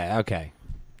of pockets. yeah. Okay,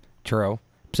 true.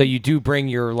 So you do bring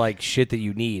your like shit that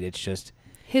you need. It's just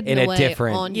hidden in a away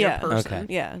different- on Yeah. your person.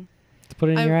 Okay. Yeah. Put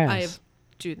it in your I ass.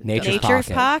 do Nature's Nature's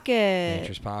pocket. pocket.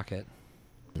 nature's pocket.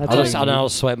 That's I'll what just you need. I'll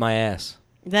sweat my ass.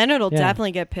 Then it'll Yeah.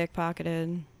 definitely get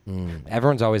pickpocketed.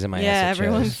 Everyone's always in my Yeah, ass. at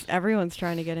shows. everyone's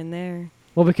trying to get in there.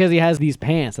 Well, because he has these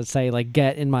pants that say like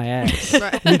 "Get in my ass."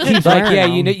 Right. He keeps Like wearing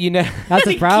yeah, them. you know. That's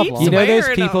He a problem. keeps You know those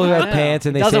wearing people who them. have I know. pants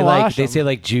and they Doesn't say like wash they 'em. say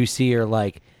like juicy or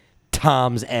like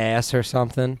Tom's ass or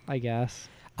something. I guess.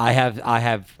 I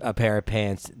have a pair of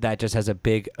pants that just has a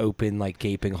big open like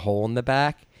gaping hole in the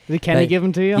back. Did Kenny They- give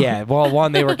them to you? Yeah, well,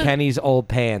 one they were Kenny's old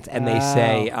pants, and they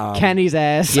say Kenny's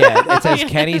ass. Yeah, it says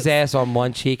Kenny's ass on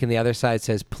one cheek, and the other side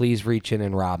says "Please reach in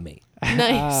and rob me."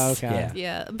 Nice. Oh, okay. Yeah.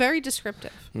 Yeah. Very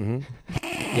descriptive.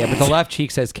 Yeah, but the left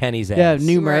cheek says Kenny's ass. Yeah,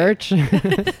 new Right. merch.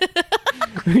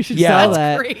 We should Yeah. sell That's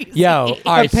that. Crazy. Yo,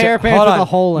 all right, pair of pants hold with on. a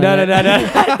hole in no,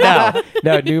 it.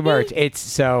 no, new merch. It's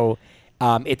so,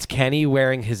 it's Kenny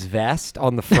wearing his vest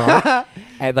on the front,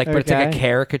 and like, but it's like a Okay.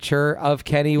 caricature of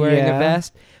Kenny wearing a Yeah.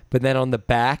 vest. But then on the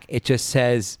back, it just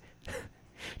says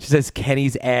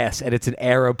Kenny's ass, and it's an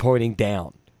arrow pointing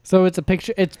down. So it's a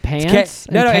picture. It's It's pants.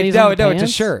 No, and no, Kenny's no, on the no. It's a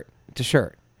pants? shirt. It's a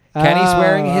shirt. Kenny's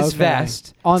wearing his okay.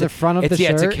 vest On It's the a- front of it's, the yeah,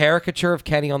 shirt. It's a caricature of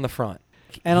Kenny on the front.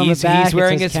 And on the he's back, he's it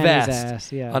wearing says his Kenny's vest.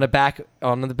 ass, yeah. On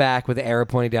the back with the arrow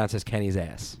pointing down it says Kenny's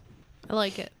ass. I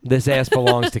like it. This ass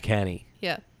belongs to Kenny.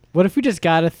 Yeah. What if we just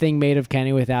got a thing made of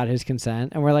Kenny without his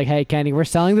consent, and we're like, "Hey, Kenny, we're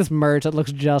selling this merch that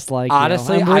looks just like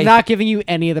Honestly, you, and we're I- not giving you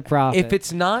any of the profit." If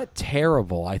it's not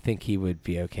terrible, I think he would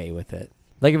be okay with it.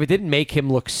 Like if it didn't make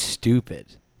him look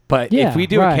stupid, But Yeah, if we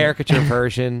do a right. caricature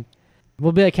version,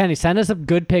 We'll be like, Kenny, send us a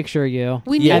good picture of you.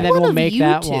 We Yeah. need And then one we'll of make you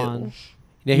that two. one.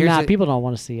 now here's Nah, the, people don't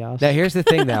want to see us. now here's the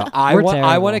thing though. I We're want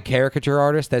terrible. a caricature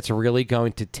artist that's really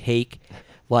going to take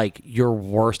like your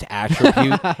worst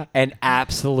attribute and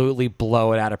absolutely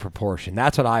blow it out of proportion.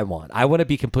 That's what I want. I want to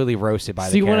be completely roasted by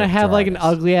So the you want to have like an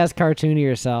artist. ugly ass cartoon of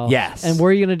yourself? Yes. And what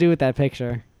are you gonna do with that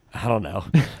picture? I don't know.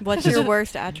 What's your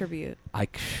worst attribute? I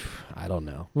don't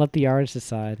know. Let the artist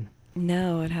decide.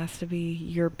 No, it has to be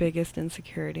your biggest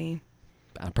insecurity.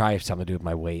 I probably have something to do with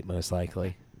my weight, most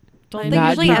likely. Don't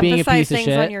Not they usually you being a emphasize piece of things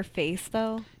shit? on your face,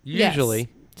 though? Yes. Usually.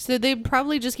 So they'd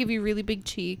probably just give you really big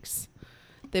cheeks.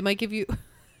 They might give you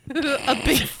a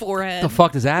big forehead. What the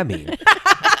fuck does that mean?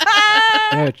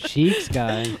 Yo, cheeks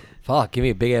guy. Fuck, give me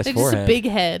a big ass Like just forehead. a big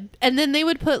head. And then they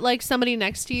would put like somebody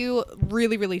next to you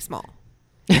really, really small.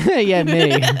 Yeah, me.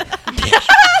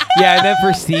 Yeah, and then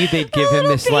for Steve, they'd give him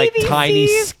this like baby tiny,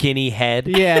 Steve. skinny head.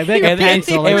 Yeah, like a And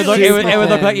pencil. it would look, super it would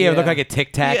look like thin, it would look like a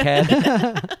Tic Tac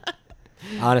head.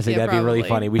 Honestly, Yeah, that'd be really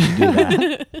probably. funny. We should do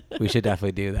that. We should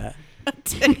definitely do that.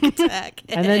 Tic Tac.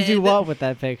 And then do what with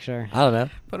that picture? I don't know.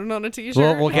 Put it on a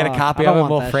t-shirt. We'll get a Oh, copy I don't of it.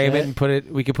 want We'll that frame it shit. and put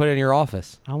it. We could put it in your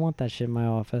office. I want that shit in my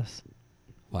office.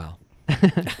 Wow.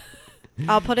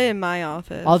 I'll put it in my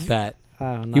office. I'll That.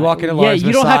 Oh, no. You walk into Yeah, Laura's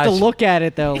you don't have to massage. look at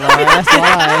it though, Laura. That's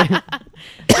why.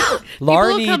 Laura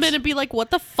People will come in needs. and be like, "What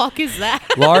the fuck is that?"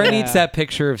 Laura Yeah. needs that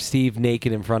picture of Steve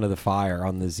naked in front of the fire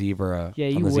on the zebra. Yeah,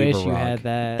 on you the wish zebra you rug. had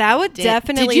that. that would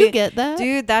definitely. Did you get that?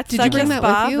 Dude, that's Did you such bring a that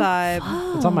spa with you?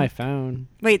 vibe. It's on my phone.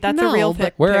 Wait, that's No, a real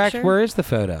but- picture? Where is the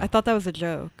photo? I thought that was a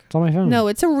joke. It's on my phone. No,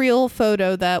 it's a real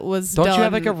photo that was Don't done you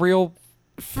have like a real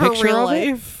for picture real of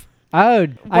it? life. Oh,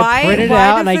 Why- I printed it why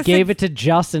out does and I this gave it to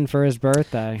Justin for his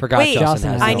birthday. Forgot Wait,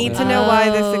 Justin has I it need on to there. know why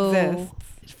this Oh. exists.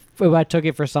 I took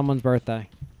it for someone's birthday.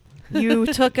 You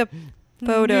took a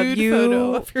photo of Nude you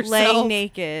photo of yourself. laying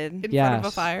naked. In front of a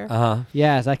Yes. fire. Uh-huh.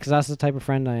 Yes, because that's the type of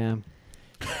friend I am.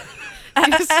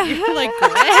 You're like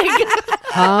Greg.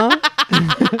 Huh?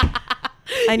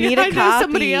 I need I a know copy.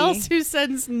 somebody else who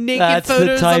sends naked That's the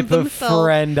photos type of of themselves.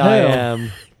 friend I Who?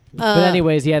 am. But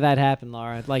anyways, yeah, that happened,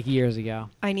 Laura, like years ago.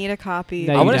 I need a copy.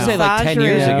 No, I you want to don't. say like 10 Massage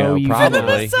years room. ago, No, you probably. don't.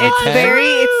 It's 10? very.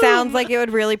 It sounds like it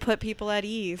would really put people at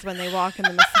ease when they walk in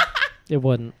the massage. It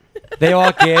wouldn't. They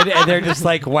walk in and they're just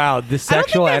like, wow, the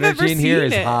sexual I've ever energy in here seen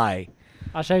is it. high.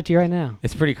 I'll show it to you right now.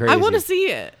 It's pretty crazy. I want to see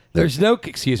it. There's no,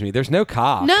 excuse me, there's no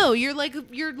cock. No, you're like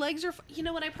your legs are. You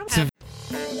know what? I probably.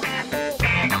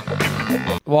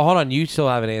 Well, hold on. You still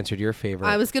haven't answered your favorite.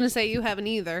 I was gonna say you haven't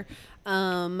either.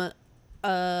 I'll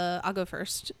go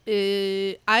first.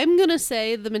 I'm gonna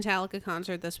say the Metallica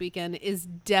concert this weekend is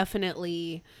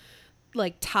definitely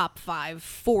like top 5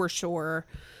 for sure.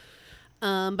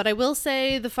 But I will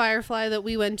say the Firefly that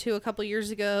we went to a couple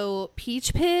years ago,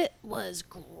 Peach Pit, was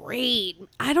great.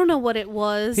 I don't know what it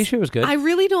was. Peach Pit was good. I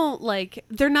really don't like.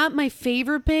 They're not my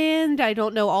favorite band. I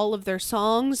don't know all of their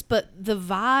songs, but the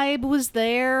vibe was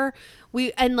there.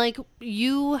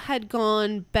 You had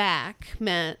gone back,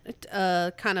 Matt,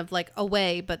 kind of like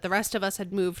away, but the rest of us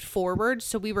had moved forward,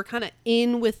 so we were kind of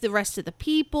in with the rest of the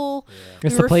people.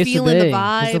 It's We the were place to feeling be. the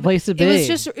vibe. It's the place to It was be.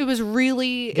 just, it was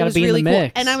really, Gotta be in the cool.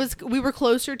 mix. And we were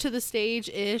closer to the stage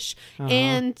ish.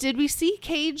 And did we see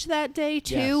Cage that day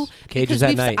too? Yes. Cage Because was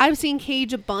that night. I've seen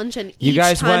Cage a bunch, and you each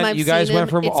guys time went. I've You guys seen went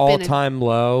him, from it's all been time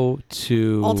low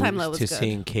to All Time Low was to good.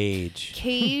 seeing Cage.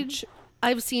 Cage.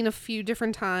 I've seen a few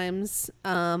different times.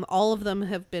 All of them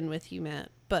have been with you, Matt.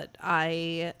 But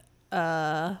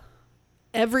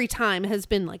every time has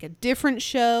been like a different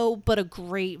show, but a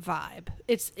great vibe.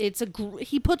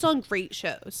 He puts on great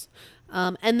shows.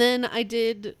 And then I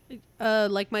did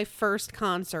like my first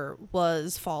concert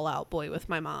was Fall Out Boy with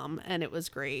my mom, and it was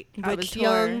great. I was Which tour?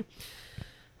 young,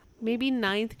 maybe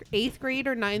 8th grade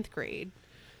or 9th grade.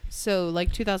 So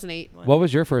like 2008. What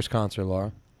was your first concert,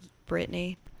 Laura?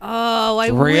 Brittany. Oh, I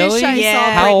Really? wish I Yeah.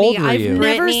 saw How Britney. old were I've you? never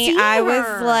Brittany, seen I her.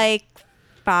 was like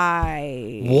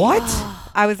 5. What?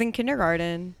 I was in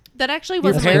kindergarten. That actually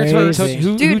Your was Parents my were first. crazy. took,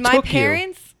 who Dude, my took you?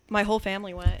 parents, my whole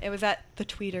family went. It was at the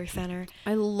Tweeter Center.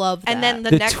 I love that. And then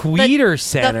The next Tweeter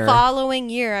Center. The following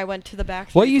year, I went to the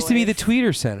Backstreet What used to be Boys. the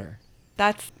Tweeter Center?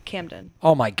 That's Camden.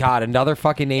 Oh my God! Another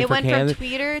fucking name It for went Camden. from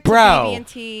Tweeter to Bro.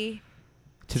 BB&T.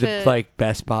 to the to- like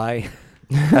Best Buy.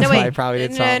 No, That's why wait. I probably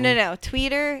did no, something. no.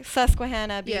 Tweeter,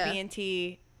 Susquehanna, Yeah.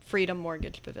 BB&T, Freedom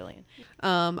Mortgage Pavilion.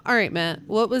 all right, Matt.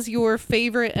 What was your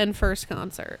favorite and first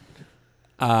concert?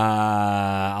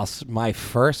 My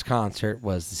first concert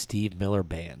was the Steve Miller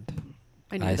Band.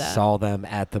 I knew I that. saw them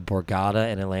at the Borgata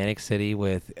in Atlantic City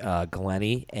with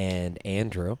Glennie and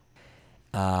Andrew,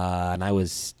 and I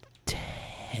was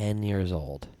 10 years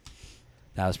old.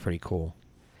 That was pretty cool.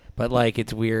 But like,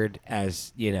 it's weird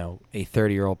as a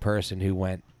 30-year-old person who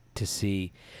went to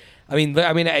see. I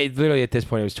literally at this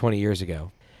point it was 20 years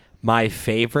ago. My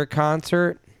favorite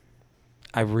concert,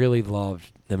 I really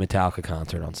loved the Metallica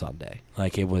concert on Sunday.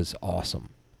 Like, it was awesome.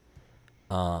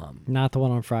 Not the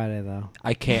one on Friday though.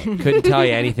 I couldn't tell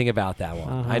you anything about that one.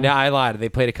 Uh-huh. I know I lied. They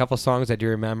played a couple songs I do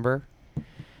remember.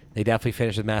 They definitely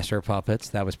finished with Master of Puppets.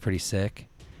 That was pretty sick.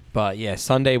 But yeah,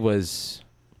 Sunday was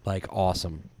like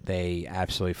awesome. They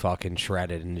absolutely fucking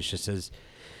shredded, and it's just as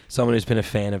someone who's been a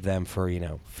fan of them for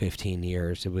 15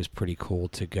 years, it was pretty cool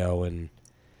to go and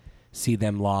see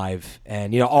them live,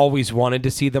 and always wanted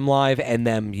to see them live, and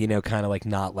them kind of like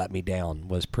not let me down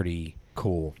was pretty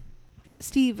cool.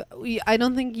 Steve, I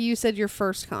don't think you said your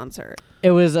first concert.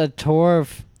 It was a tour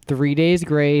of 3 Days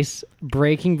Grace,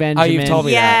 Breaking Benjamin. Oh, you've told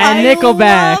me Yeah, that. And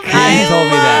Nickelback. You told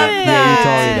me that. Yeah, you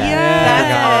told me that. Yeah, I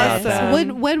forgot that's about awesome.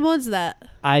 that. When was that?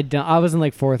 I was in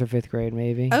like 4th or 5th grade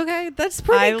maybe. Okay, that's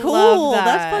pretty I cool. love that.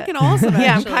 That's fucking awesome.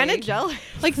 Yeah, I'm actually. kind of jealous.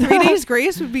 Like 3 Days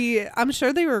Grace would be. I'm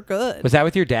sure they were good. Was that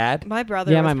with your dad? My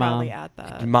brother Yeah, was my probably mom. at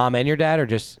that. Mom and your dad, or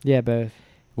just Yeah, both.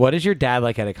 what is your dad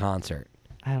like at a concert?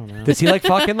 I don't know. Does he like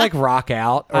fucking like rock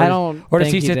out? Or I don't Or does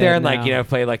he think he sit there did, and like no.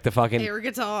 play like the fucking? Air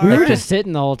guitar. We were just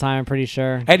sitting the whole time, I'm pretty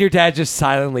sure. And your dad just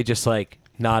silently just like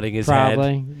nodding his head.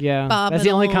 Probably. Yeah. Bobbing That's the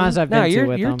only along. concert I've No, been to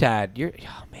with your him. dad.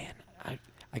 Oh man,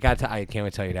 I can't wait to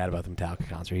tell your dad about the Metallica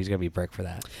concert. He's gonna be a brick for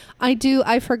that.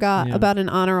 I forgot Yeah. about an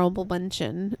honorable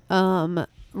mention.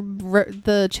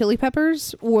 The Chili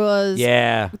Peppers was.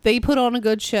 Yeah, They put on a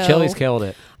good show. Chili's killed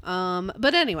it.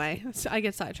 But anyway, I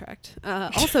get sidetracked.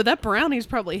 Also, that brownie's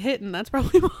probably hitting. That's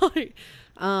probably why.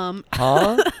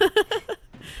 Huh?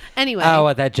 Anyway. Oh,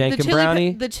 what, that Jenkin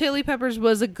brownie? The Chili Peppers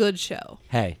was a good show.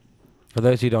 Hey, for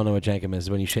those who don't know what Jenkin is,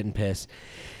 when you shit and piss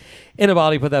in a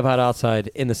bottle, you put that bottle outside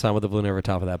in the sun with the balloon over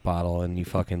top of that bottle, and you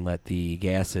fucking let the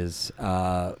gases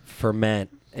ferment,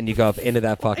 and you go up into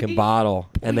that fucking bottle,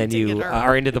 and then you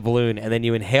are into the balloon, and then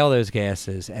you inhale those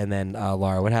gases, and then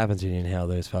Laura, what happens when you inhale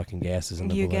those fucking gases in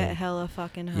the You balloon? get hella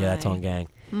fucking high. Yeah, that's on gang.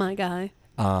 My guy.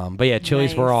 But yeah,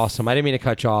 Chili's were Nice. awesome. I didn't mean to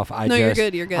cut you off. No, you're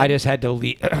good, you're good. I just had to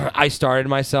leave. I started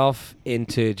myself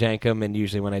into Jankum, and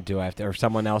usually when I do, I have to, or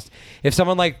someone else, if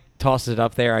someone like tosses it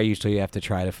up there, I usually have to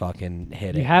try to fucking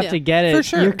hit You it. have Yeah, to get it. for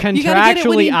sure. You're You gotta get it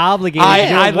when contractually you- obligated. to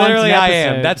do it I once literally an I am.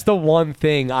 episode. That's the one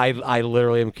thing I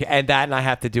literally am, and I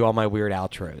have to do all my weird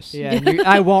outros. Yeah,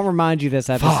 I won't remind you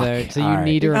this episode, so you All right.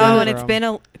 need to remember. Oh, and it's them. been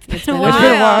a It's been a while.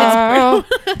 while.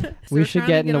 We We're should trying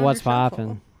get to into on what's your shuffle.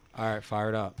 popping. All right, fire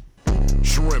it up.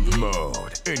 Shrimp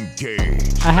mode.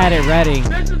 Engage. I had it ready.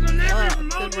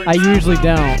 I usually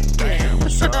don't. Damn,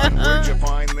 son, where'd you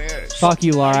find this? Fuck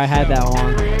you, Laura. I had that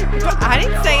one. I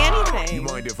didn't say You anything.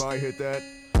 mind if I hit that?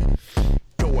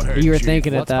 Go ahead. You were Chief.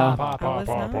 thinking it What's though. pop, I was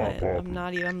not. I'm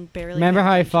not even. I'm barely. Remember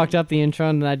how I paying fucked attention. up the intro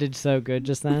and I did so good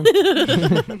just then?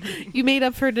 You made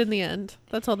up for it in the end.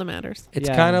 That's all that matters. It's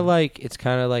Yeah. kind of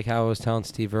like how I was telling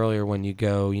Steve earlier, when you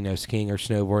go, skiing or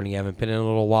snowboarding, you haven't been in a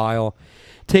little while.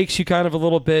 Takes you kind of a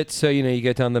little bit, so you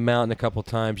get down the mountain a couple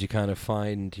times, you kind of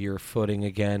find your footing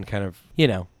again, kind of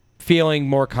feeling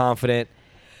more confident.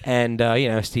 And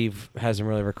Steve hasn't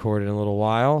really recorded in a little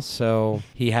while, so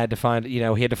he had to find he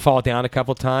had to fall down a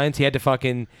couple times. He had to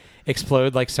fucking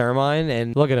explode like Sermine,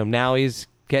 and look at him now. He's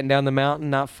getting down the mountain,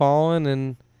 not falling,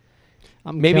 and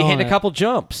I'm maybe killing hitting a it. couple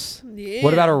jumps. Yeah.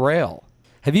 What about a rail?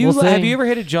 Have you We'll have see. you ever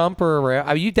hit a jump or a rail?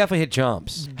 I mean, you definitely hit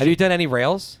jumps. Have you done any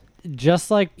rails? Just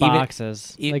like Even-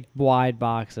 boxes, like wide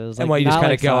boxes. And like, why you just not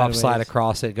kind like of go up, sideways. slide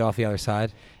across it, go off the other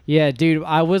side? Yeah, dude.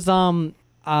 I was in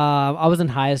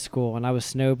high school and I was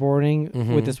snowboarding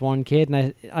Mhm. with this one kid,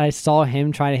 and I saw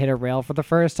him trying to hit a rail for the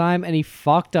first time, and he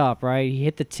fucked up. Right, he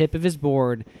hit the tip of his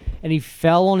board, and he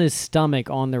fell on his stomach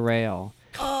on the rail.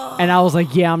 And I was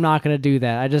like, yeah, I'm not gonna do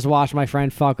that. I just watched my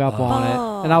friend fuck up on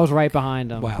it, and I was right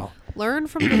behind him. Wow. Learn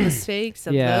from the mistakes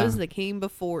of Yeah. those that came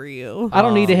before you. I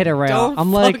don't need to hit a rail. Don't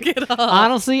I'm fuck like, it up.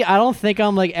 honestly, I don't think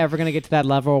I'm like ever gonna get to that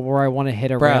level where I want to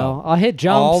hit a Bro, rail. I'll hit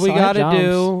jumps. All we I'll hit gotta jumps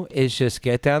do is just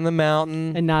get down the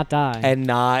mountain and not die. and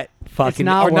not fucking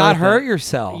not or not worth hurt it.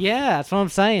 yourself. Yeah, that's what I'm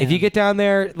saying. If you get down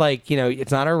there, like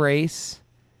it's not a race.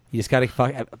 You just gotta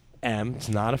fuck. It's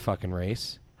not a fucking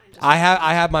race. I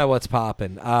have my what's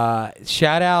poppin'.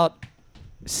 Shout out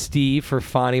Steve for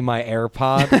finding my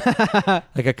AirPod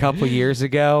like a couple years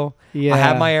ago. Yeah. I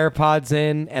had my AirPods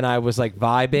in and I was like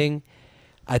vibing.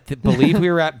 I believe we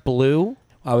were at Blue.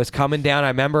 I was coming down. I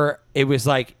remember it was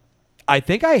like, I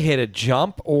think I hit a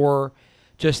jump or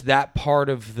just that part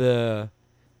of the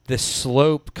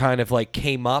slope kind of like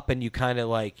came up and you kind of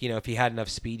like, if you had enough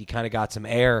speed, you kind of got some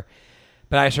air.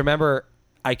 But I just remember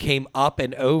I came up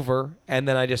and over, and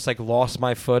then I just like lost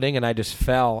my footing, and I just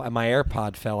fell, and my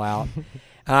AirPod fell out.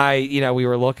 We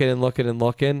were looking and looking and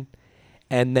looking,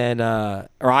 and then, or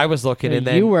I was looking, and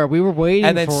then we were waiting,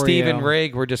 and then for Steve you. and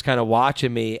Rig were just kind of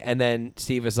watching me, and then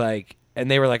Steve was like, and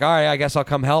they were like, all right, I guess I'll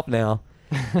come help now.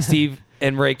 Steve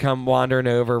and Rig come wandering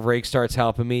over. Rig starts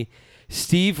helping me.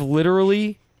 Steve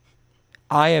literally,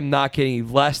 I am not kidding you,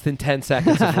 less than 10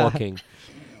 seconds of looking,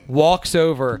 walks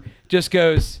over, just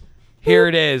goes, here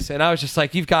it is. And I was just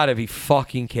like, you've got to be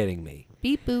fucking kidding me.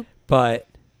 Beep boop. But,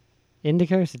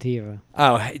 Indica or sativa?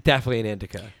 oh, definitely an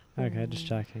indica. Okay, just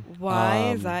checking.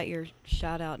 Why is that your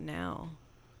shout out now?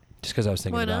 Just because I was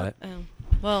thinking Why about not? it. Oh,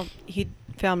 well, he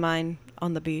found mine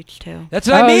on the beach too. That's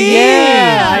what I mean.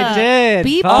 Yeah, I did.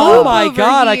 Beep Fuck. Oh boop my over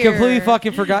God, I here. completely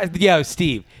fucking forgot. Yo,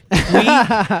 Steve,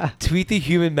 tweet the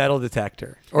human metal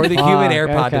detector or the Fuck, human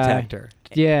AirPod okay. detector.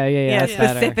 Yeah, Yeah, that's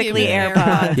better. specifically Yeah.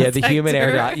 AirPods. Yeah, the human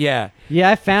Detector. AirPod. Yeah. Yeah,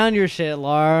 I found your shit,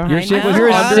 Laura. Your I shit was know. You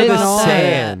were under sitting the on it.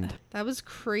 sand. That was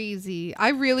crazy. I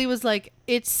really was like,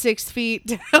 it's 6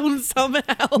 feet down somehow.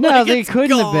 No, like, they it's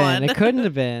couldn't have gone. been. It couldn't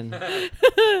have been.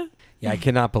 Yeah, I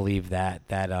cannot believe that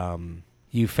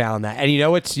you found that. And you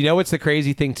know what's the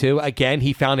crazy thing too? Again,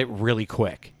 he found it really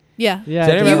quick. Yeah. Yeah. Does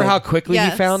anyone dude. remember how quickly he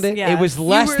Yes. found it? Yes. It was You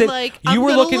less were than like, you I'm were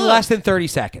gonna looking look. less than 30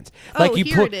 seconds. Oh, Like you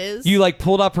here it is. You like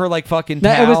pulled up her like fucking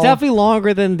No, towel. it was definitely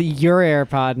longer than your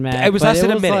AirPod, man. It was less than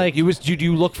a minute. Like,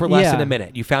 You looked for less than Yeah. a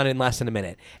minute. You found it in less than a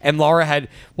minute. And Laura had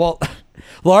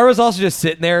Laura was also just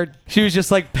sitting there. She was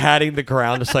just like patting the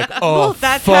ground, just like, oh, Well,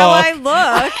 that's fuck. how I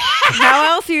look.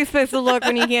 How else are you supposed to look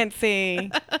when you can't see?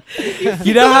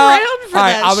 You know how? around for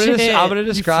that I'm gonna shit.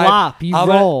 describe. You flop, you I'm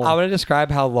roll. I'm gonna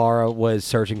describe how Laura was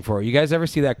searching for it. You guys ever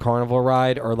see that carnival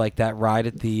ride or like that ride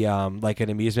at the like an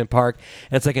amusement park?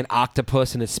 And it's like an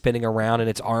octopus and it's spinning around and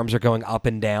its arms are going up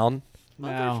and down. no,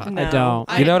 No. I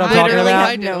don't. You know what I'm I talking literally about?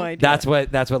 have no idea.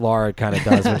 That's what Laura kind of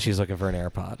does when she's looking for an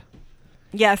AirPod.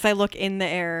 Yes, I look in the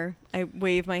air. I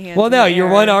wave my hands. Well, in no, the your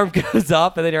air. one arm goes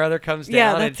up and then your other comes down.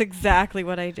 Yeah, and- that's exactly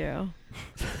what I do.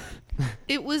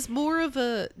 It was more of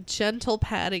a gentle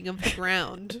patting of the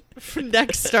ground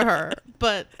next to her,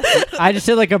 but I just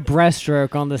did like a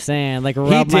breaststroke on the sand, like he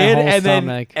rub my did, whole and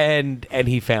stomach. then and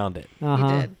he found it.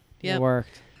 Uh-huh. did. It Yep.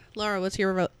 worked. Laura, what's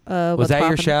your Was what's that your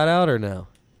poppin'? shout out or no?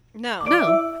 No.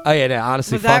 No. Oh yeah, no.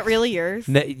 Honestly, Was that fuck- really yours?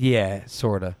 Yeah,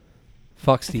 sorta.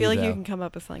 Fuck I Steve. feel like you though. can come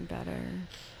up with something better.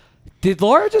 Did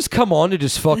Laura just come on to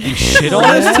just fucking shit on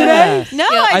us Yeah. today? No,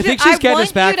 Yeah. I think she's getting want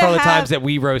us back you for to all the have- times that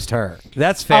we roast her.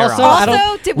 That's fair. Also, honestly. I don't-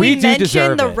 Also, did we we, do mention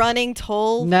deserve the it. running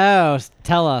toll? No,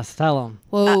 tell us. Tell them.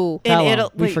 Whoa. In Tell 'em.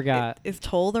 Italy. We forgot. Is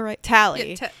toll the right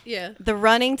tally? Yeah. The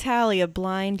running tally of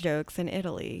blind jokes in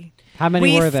Italy. How many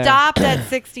we were there? stopped at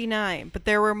 69, but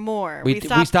there were more. we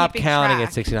stopped keeping counting track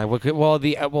at 69. Well,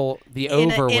 the in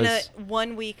over in was a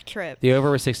 1 week trip. the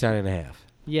over was 69 and a half.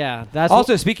 Yeah, that's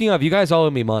Also, speaking of, you guys all owe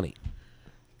me money.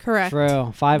 Correct. true.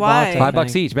 $5. Why? I $5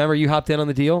 think. each. Remember, you hopped in on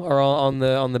the deal or on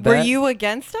the bet? Were you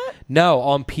against it? No,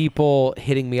 on people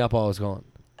hitting me up while I was gone.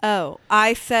 Oh,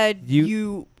 I said You-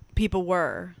 you people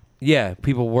were. Yeah,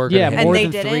 people were gonna Yeah, hit And more me, they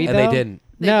than didn't? three, and they though? didn't.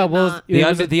 They No, did well, not. it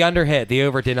was The under hit. The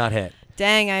over did not hit.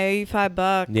 Dang, I owe you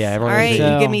 $5. Yeah, All everyone right, was you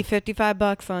So- give me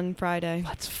 $55 on Friday.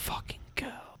 Let's fucking go.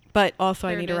 But also,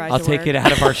 I There need it a is. ride I'll to take work. it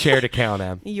out of our shared account,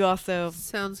 Em. You also.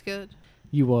 Sounds good.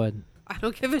 You would. I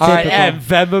don't give a All right, shit. Em,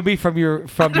 Venmo me from your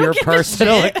give a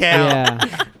personal shit. account.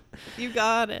 Yeah. You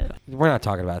got it. We're not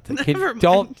talking about this. Never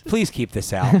Don't mind. please keep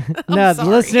this out. No, the sorry.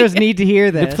 listeners need to hear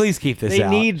this. Please keep this They out.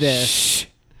 need this. Shh.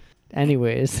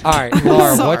 Anyways. All right,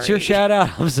 Laura, what's your Sorry. shout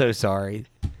out? I'm so sorry.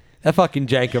 That fucking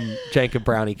Jankum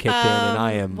Brownie kicked in, and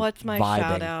I am What's my vibing.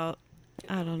 shout out?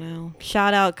 I don't know.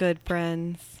 Shout out, good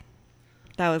friends.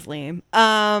 That was lame.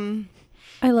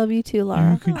 I love you too,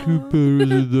 Laura.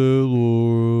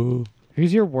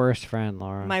 Who's your worst friend,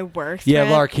 Laura? My worst. Yeah,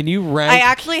 friend. Laura, can you rank? I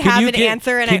actually can have you an get-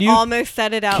 answer, and can I you- almost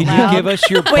said it out Can loud. you give us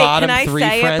your Wait, bottom can I three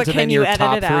say friends it, but and then can your you edit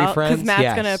top it three out? friends? Matt's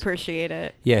Yes. gonna appreciate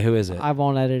it. Yeah, who is it? I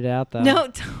won't edit it out, though. No,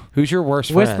 Who's your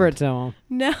worst friend? Whisper it to him.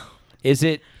 no. Is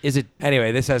it?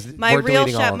 Anyway, this has My we're real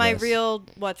deleting all of my this. real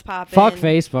what's poppin'. Fuck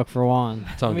Facebook, for one.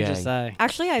 It's on Let me just gang. say.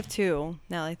 Actually, I have two.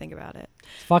 Now that I think about it.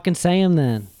 Fucking say him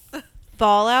then.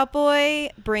 Fallout Boy,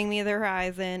 Bring Me the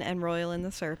Horizon, and Royal and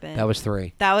the Serpent. That was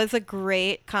 3. That was a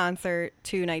great concert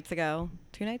 2 nights ago.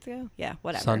 2 nights ago? Yeah,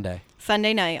 whatever.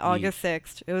 Sunday night, August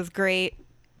 6th. It was great.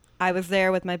 I was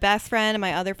there with my best friend and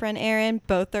my other friend Aaron,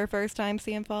 both their first time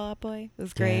seeing Fall Out Boy. It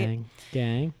was great.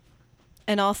 Gang.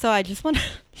 And also, I just want to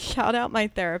shout out my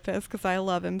therapist because I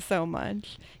love him so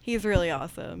much. He's really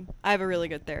awesome. I have a really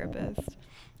good therapist,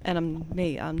 and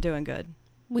I'm doing good.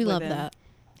 We with love him. that.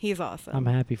 He's awesome. I'm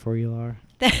happy for you, Laura.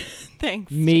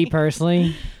 Thanks. Me Steve.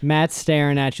 personally, Matt's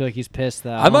staring at you like he's pissed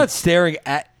though. I'm not staring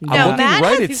at. No, I'm looking Matt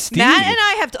right has- at Steve. Matt and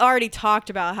I have already talked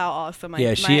about how awesome.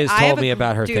 Yeah, she has I told have me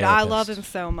about her Dude, I therapist. love him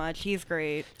so much. He's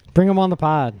great. Bring him on the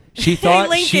pod. She Hey, thought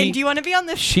Lincoln, do you want to be on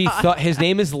this? she pod? thought his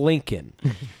name is Lincoln.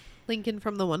 Lincoln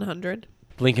from the 100.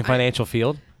 Lincoln Financial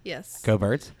Field. Yes. Go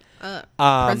Birds.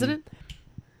 President?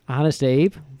 Honest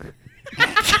Abe.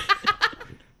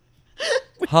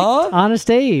 Huh? Honest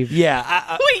Abe.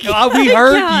 Yeah. We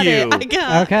heard got you. it. I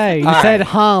got it. Okay, you All said right.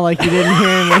 huh like you didn't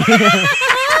hear me.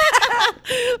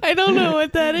 I don't know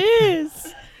what that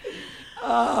is.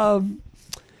 I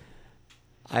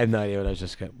have no idea what I was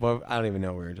just going. Well, I don't even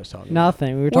know what we were just talking.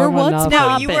 Nothing. We were We're talking about what's nothing.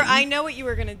 No, you were. Poppin'. I know what you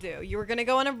were gonna do. You were gonna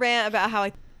go on a rant about how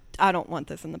I don't want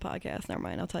this in the podcast. Never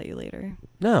mind. I'll tell you later.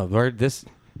 No, Lord, this.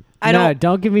 I No, don't.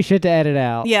 don't give me shit to edit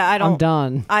out. Yeah, I I'm don't-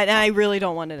 done. I really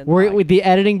don't want it in the We're podcast. with the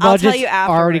editing I'll tell budget's you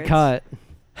already afterwards. cut.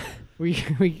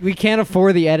 We can't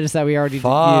afford the edits that we already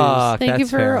Fuck. Thank you that's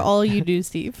for fair. all you do,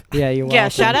 Steve. used. Yeah, you're welcome. Yeah,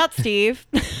 shout out Steve.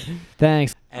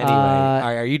 Thanks. Anyway, all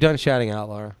right, are you done shouting out,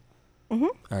 Laura? Mhm.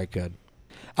 All right, good.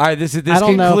 All right, this I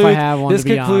don't know if I have one, This to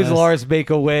be concludes honest. Laura's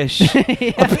Make-A-Wish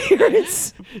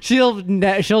appearance. she'll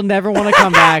never want to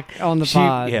come back on the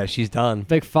pod. Yeah, she's done.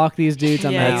 Like fuck these dudes.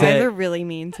 I'm Yeah, you out. That's guys it. are really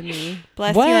mean to me.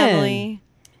 Bless When? you, Emily.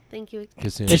 Thank you.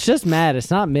 Kassoon. It's just Matt.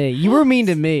 It's not me. You were mean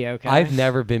to me. Okay. I've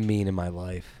never been mean in my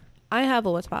life. I have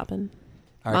a what's poppin'.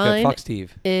 All right, good. Mine Fuck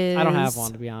Steve. Is I don't have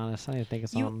one to be honest. I need to think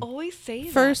of You something. always say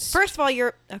that. First- First of all,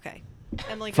 you're okay.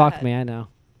 Emily, go Fuck ahead. me. I know.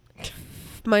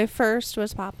 My first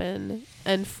what's poppin'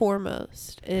 and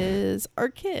foremost is our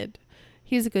kid.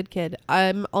 He's a good kid.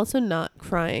 I'm also not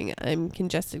crying. I'm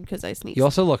congested because I sneezed. You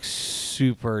also look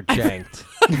super janked.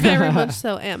 Very much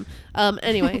so am.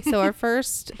 Anyway, so our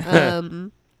first,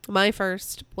 my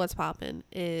first what's poppin'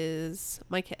 is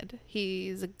my kid.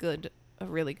 He's a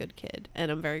really good kid,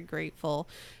 and I'm very grateful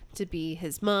to be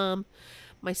his mom.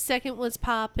 My second what's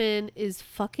poppin' is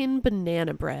fucking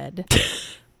banana bread.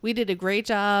 We did a great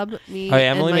job. Me Oh, yeah,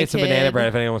 Emily and my made some kid banana bread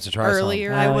if anyone wants to try earlier.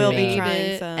 some. I will be made trying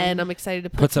it, some. and I'm excited to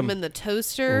put, Put some some- in the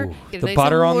toaster. Ooh, Get it the nice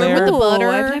butter and on warm there? with the Ooh, butter.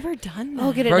 I've never done that.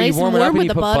 Oh, get it Bro, you nice warm and it up warm and with you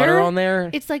the put butter. butter on there?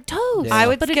 It's like toast. Yeah. I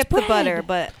would but skip it's the bread. butter,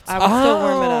 but I would still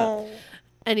warm it up.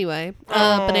 Anyway,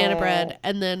 banana bread.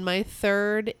 And then my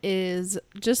third is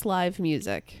just live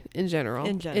music in general.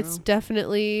 In general. It's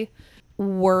definitely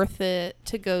worth it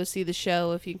to go see the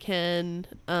show if you can.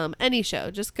 Any show.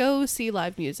 Just go see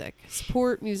live music.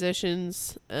 Support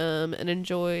musicians and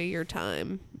enjoy your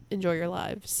time. Enjoy your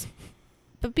lives.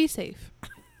 But be safe.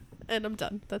 And I'm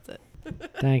done. That's it.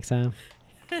 Thanks, Sam.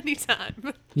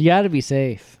 Anytime. You got to be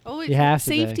safe. Oh, You have to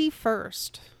be. safety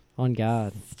first. On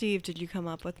God. Steve, did you come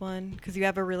up with one? Because you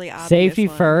have a really obvious Safety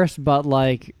one. first, but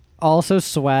like also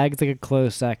swag's like a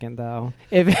close second though.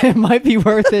 If it might be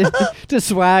worth it to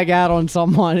swag out on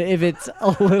someone if it's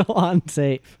a little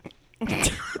unsafe.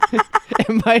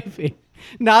 It might be.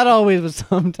 Not always, but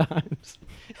sometimes.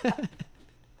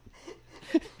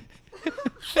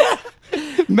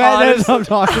 Matt knows what I'm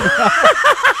talking about.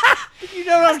 You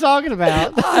know what I'm talking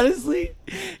about. Honestly,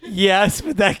 yes,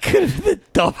 but that could have been the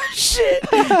dumbest shit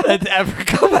that's ever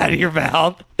come out of your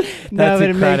mouth. No, That's but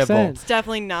it makes incredible. sense. It's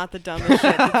definitely not the dumbest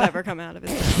shit that's ever come out of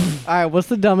his mouth. All right, what's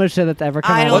the dumbest shit that's ever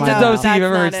come I out of don't What's my the know. dumbest mouth? thing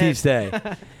you've ever heard That's Steve not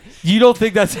say? You don't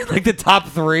think that's in, like the top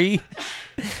three?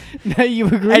 No, you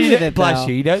agree And with it, bless though.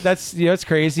 you. You know that's it's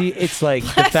crazy. It's like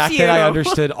the Bless fact that I you.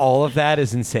 understood all of that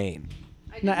is insane.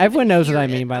 No, everyone knows what I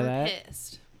mean by I'm that.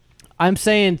 pissed. I'm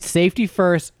saying safety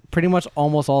first pretty much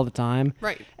almost all the time.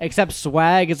 Right. Except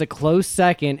swag is a close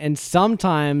second, and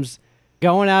sometimes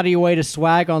going out of your way to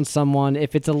swag on someone,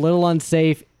 if it's a little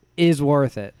unsafe, is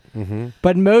worth it. Mm-hmm.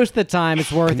 But most of the time,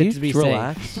 it's worth Can it you to be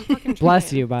relax? safe.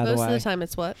 Bless you, by the Most way. of the time,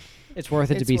 it's what? It's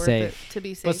worth it to It's be worth safe. it to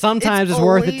be safe. But sometimes it's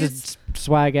worth it to always-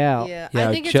 swag out. Yeah, Yeah,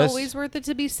 I think it's just- always worth it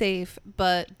to be safe,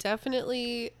 but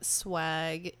definitely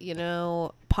swag. You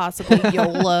know, possibly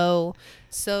YOLO.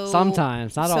 So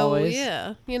Sometimes, not so, always.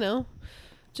 Yeah, you know,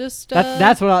 just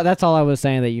That's all I was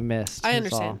saying that you missed. I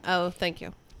that's all. understand. Oh, thank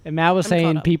you. And Matt was I'm caught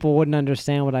saying up. people wouldn't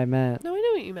understand what I meant. No, I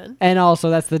know what you meant. And also,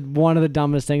 that's the one of the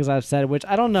dumbest things I've said, which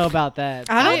I don't know about that.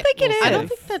 I don't think it We'll is. I don't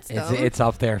think that's dumb. It's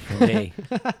up there for me.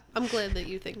 I'm glad that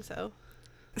you think so.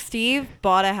 Steve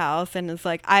bought a house and is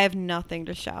like, I have nothing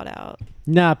to shout out.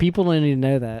 Nah, people don't need to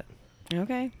know that.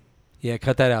 Okay. Yeah,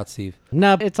 cut that out, Steve.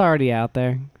 No, it's already out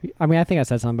there. I mean, I think I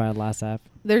said something about it last app.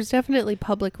 There's definitely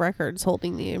public records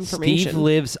holding the information. Steve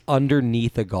lives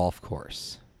underneath a golf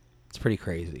course. It's pretty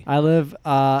crazy. I live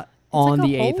on like a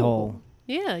the 8th hole. hole.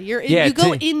 Yeah, you Yeah,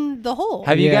 go t- in the hole.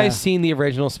 Have you Yeah. guys seen the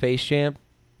original Space Jam?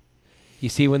 You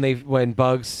see when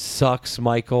Bugs sucks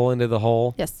Michael into the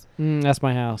hole? Yes. That's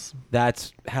my house.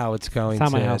 That's how it's going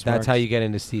That's how to. my house That's how works. you get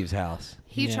into Steve's house.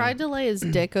 He Yeah. tried to lay his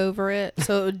dick over it,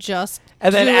 so it would just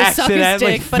And then suck his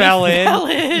accidentally dick, but it fell in. fell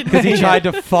in. Because he tried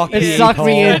to fuck It the sucked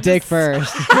me hole. in dick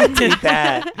first. Did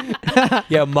that.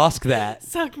 Yeah, musk that.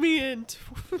 Suck me in.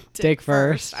 Dick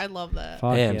first. I love that.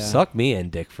 Fuck Damn, yeah. suck me in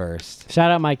dick first.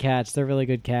 Shout out my cats. They're really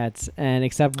good cats. And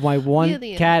except my Yeah, one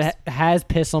the cat animals. has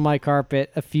pissed on my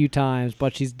carpet a few times,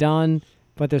 but she's done.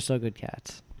 But they're still good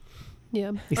cats.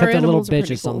 Yeah. Except Our they're little animals are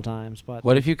pretty bitches cool. sometimes. But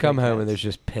What they're if you come great home and cats. there's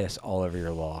just piss all over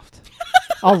your loft?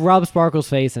 I'll rub Sparkle's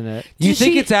face in it. You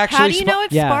think it's actually How do you know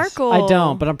it's Yes, Sparkle? I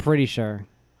don't, but I'm pretty sure.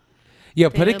 Yeah,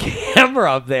 put a Damn.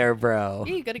 camera up there, bro.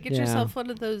 Yeah, you gotta get Yeah. yourself one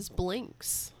of those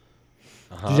blinks.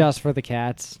 Uh-huh. Just for the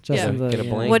cats. Just Yeah. for the, Get a you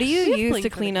know. blink. What do you We have use Blink to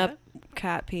for the clean cat. up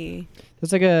cat pee?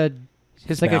 It's like a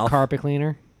His it's like mouth. a carpet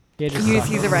cleaner. Yeah, just You suck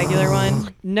just it. use a regular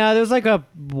one? No, there's like a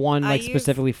one I like use-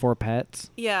 specifically for pets.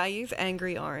 Yeah, I use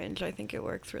Angry Orange. I think it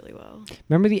works really well.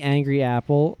 Remember the angry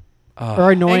apple Ugh.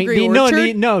 or annoying? Angry The, no,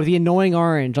 Orchard? the annoying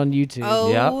orange on YouTube.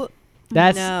 Oh,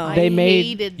 That's no. they I made.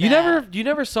 hated You that.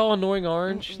 never saw Annoying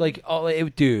Orange? Like, oh,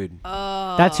 dude.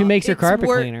 That's who makes your it's carpet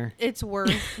wor- cleaner. It's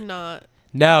worth not.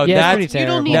 No, Yeah, it's that's pretty You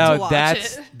don't need terrible. to no, watch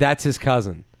it. that's his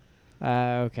cousin.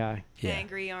 Okay. Yeah.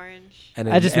 Angry Orange. And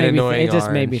I just an made me. Annoying It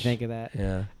just made me Orange. think of that.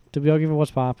 Yeah. Did we all give it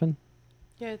what's popping?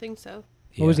 Yeah, I think so.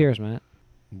 What was Yeah. yours, Matt?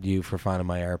 You for finding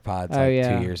my AirPods Oh like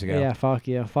yeah, 2 years ago. Yeah, fuck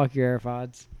you. Fuck your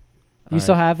AirPods. You All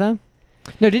still right. have them?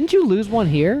 No, didn't you lose one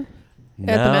here?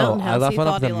 No, At the Mountain I House, left he one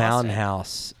up thought at he the lost Mountain it.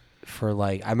 House for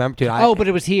like I remember, dude. Oh, but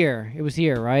it was here. It was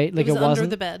here, right? Like it was under wasn't.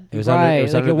 the bed. it was right. under. It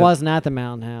was like under it the- wasn't at the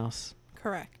Mountain House.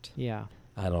 Correct. Yeah.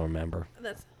 I don't remember.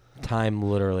 That's Time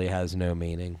literally has no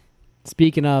meaning.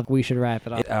 Speaking of, we should wrap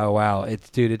it up. Oh wow,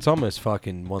 it's almost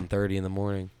fucking 1:30 in the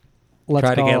morning. Let's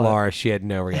Tried to call get it. Laura, she had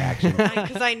no reaction.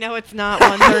 Because I know it's not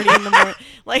 1:30 in the morning.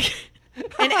 Like,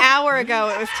 an hour ago,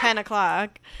 it was 10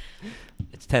 o'clock.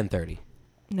 It's 10:30.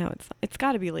 No, it's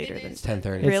got to be later than It's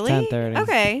 10:30. It's Really? 10:30.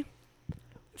 Okay.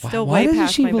 Still why way doesn't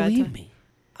past she my believe bedtime. me?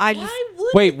 I just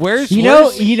Wait, where's You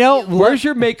know, where's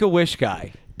your Make-A-Wish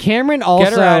guy? Cameron also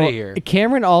Get her outta here.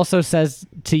 Cameron also says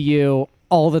to you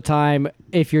all the time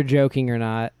if you're joking or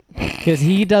not, because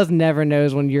he never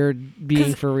knows when you're being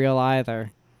 'Cause- for real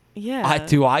either. yeah.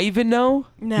 Do I even know?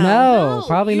 No. No, No,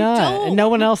 probably you not. don't. And no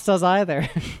one else does either.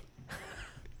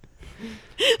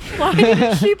 Why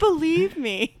didn't she believe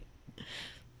me?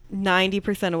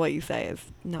 90% of what you say is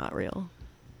not real.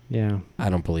 Yeah. I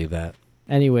don't believe that.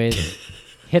 Anyways,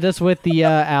 hit us with the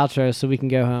outro so we can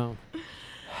go home.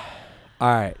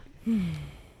 All right.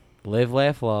 Live,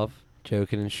 laugh, love.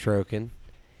 Joking and stroking.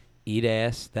 Eat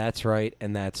ass. That's right,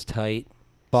 and that's tight.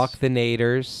 Fuck the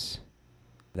naders.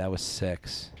 That was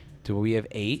 6. Do we have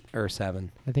 8 or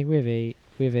 7? I think we have 8.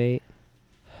 We have 8.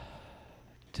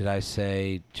 Did I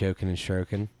say joking and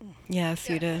stroking? Yes,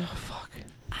 you did. Oh, fuck.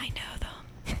 I know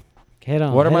them. Hit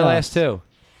on. What are hit my us. last 2?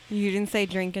 You didn't say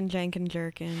drinking, jankin',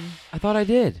 jerkin'. I thought I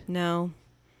did. No.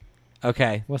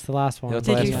 Okay. What's the last one? What's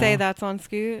Did the you last say one? that's on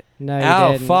Scoot? No, you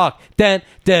Oh, didn't. fuck. Dun,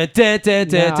 dun, dun, dun,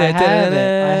 No, dun, I dun, have dun,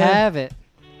 it. I dun. have it.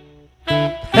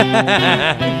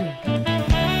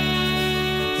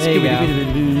 There you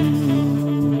go.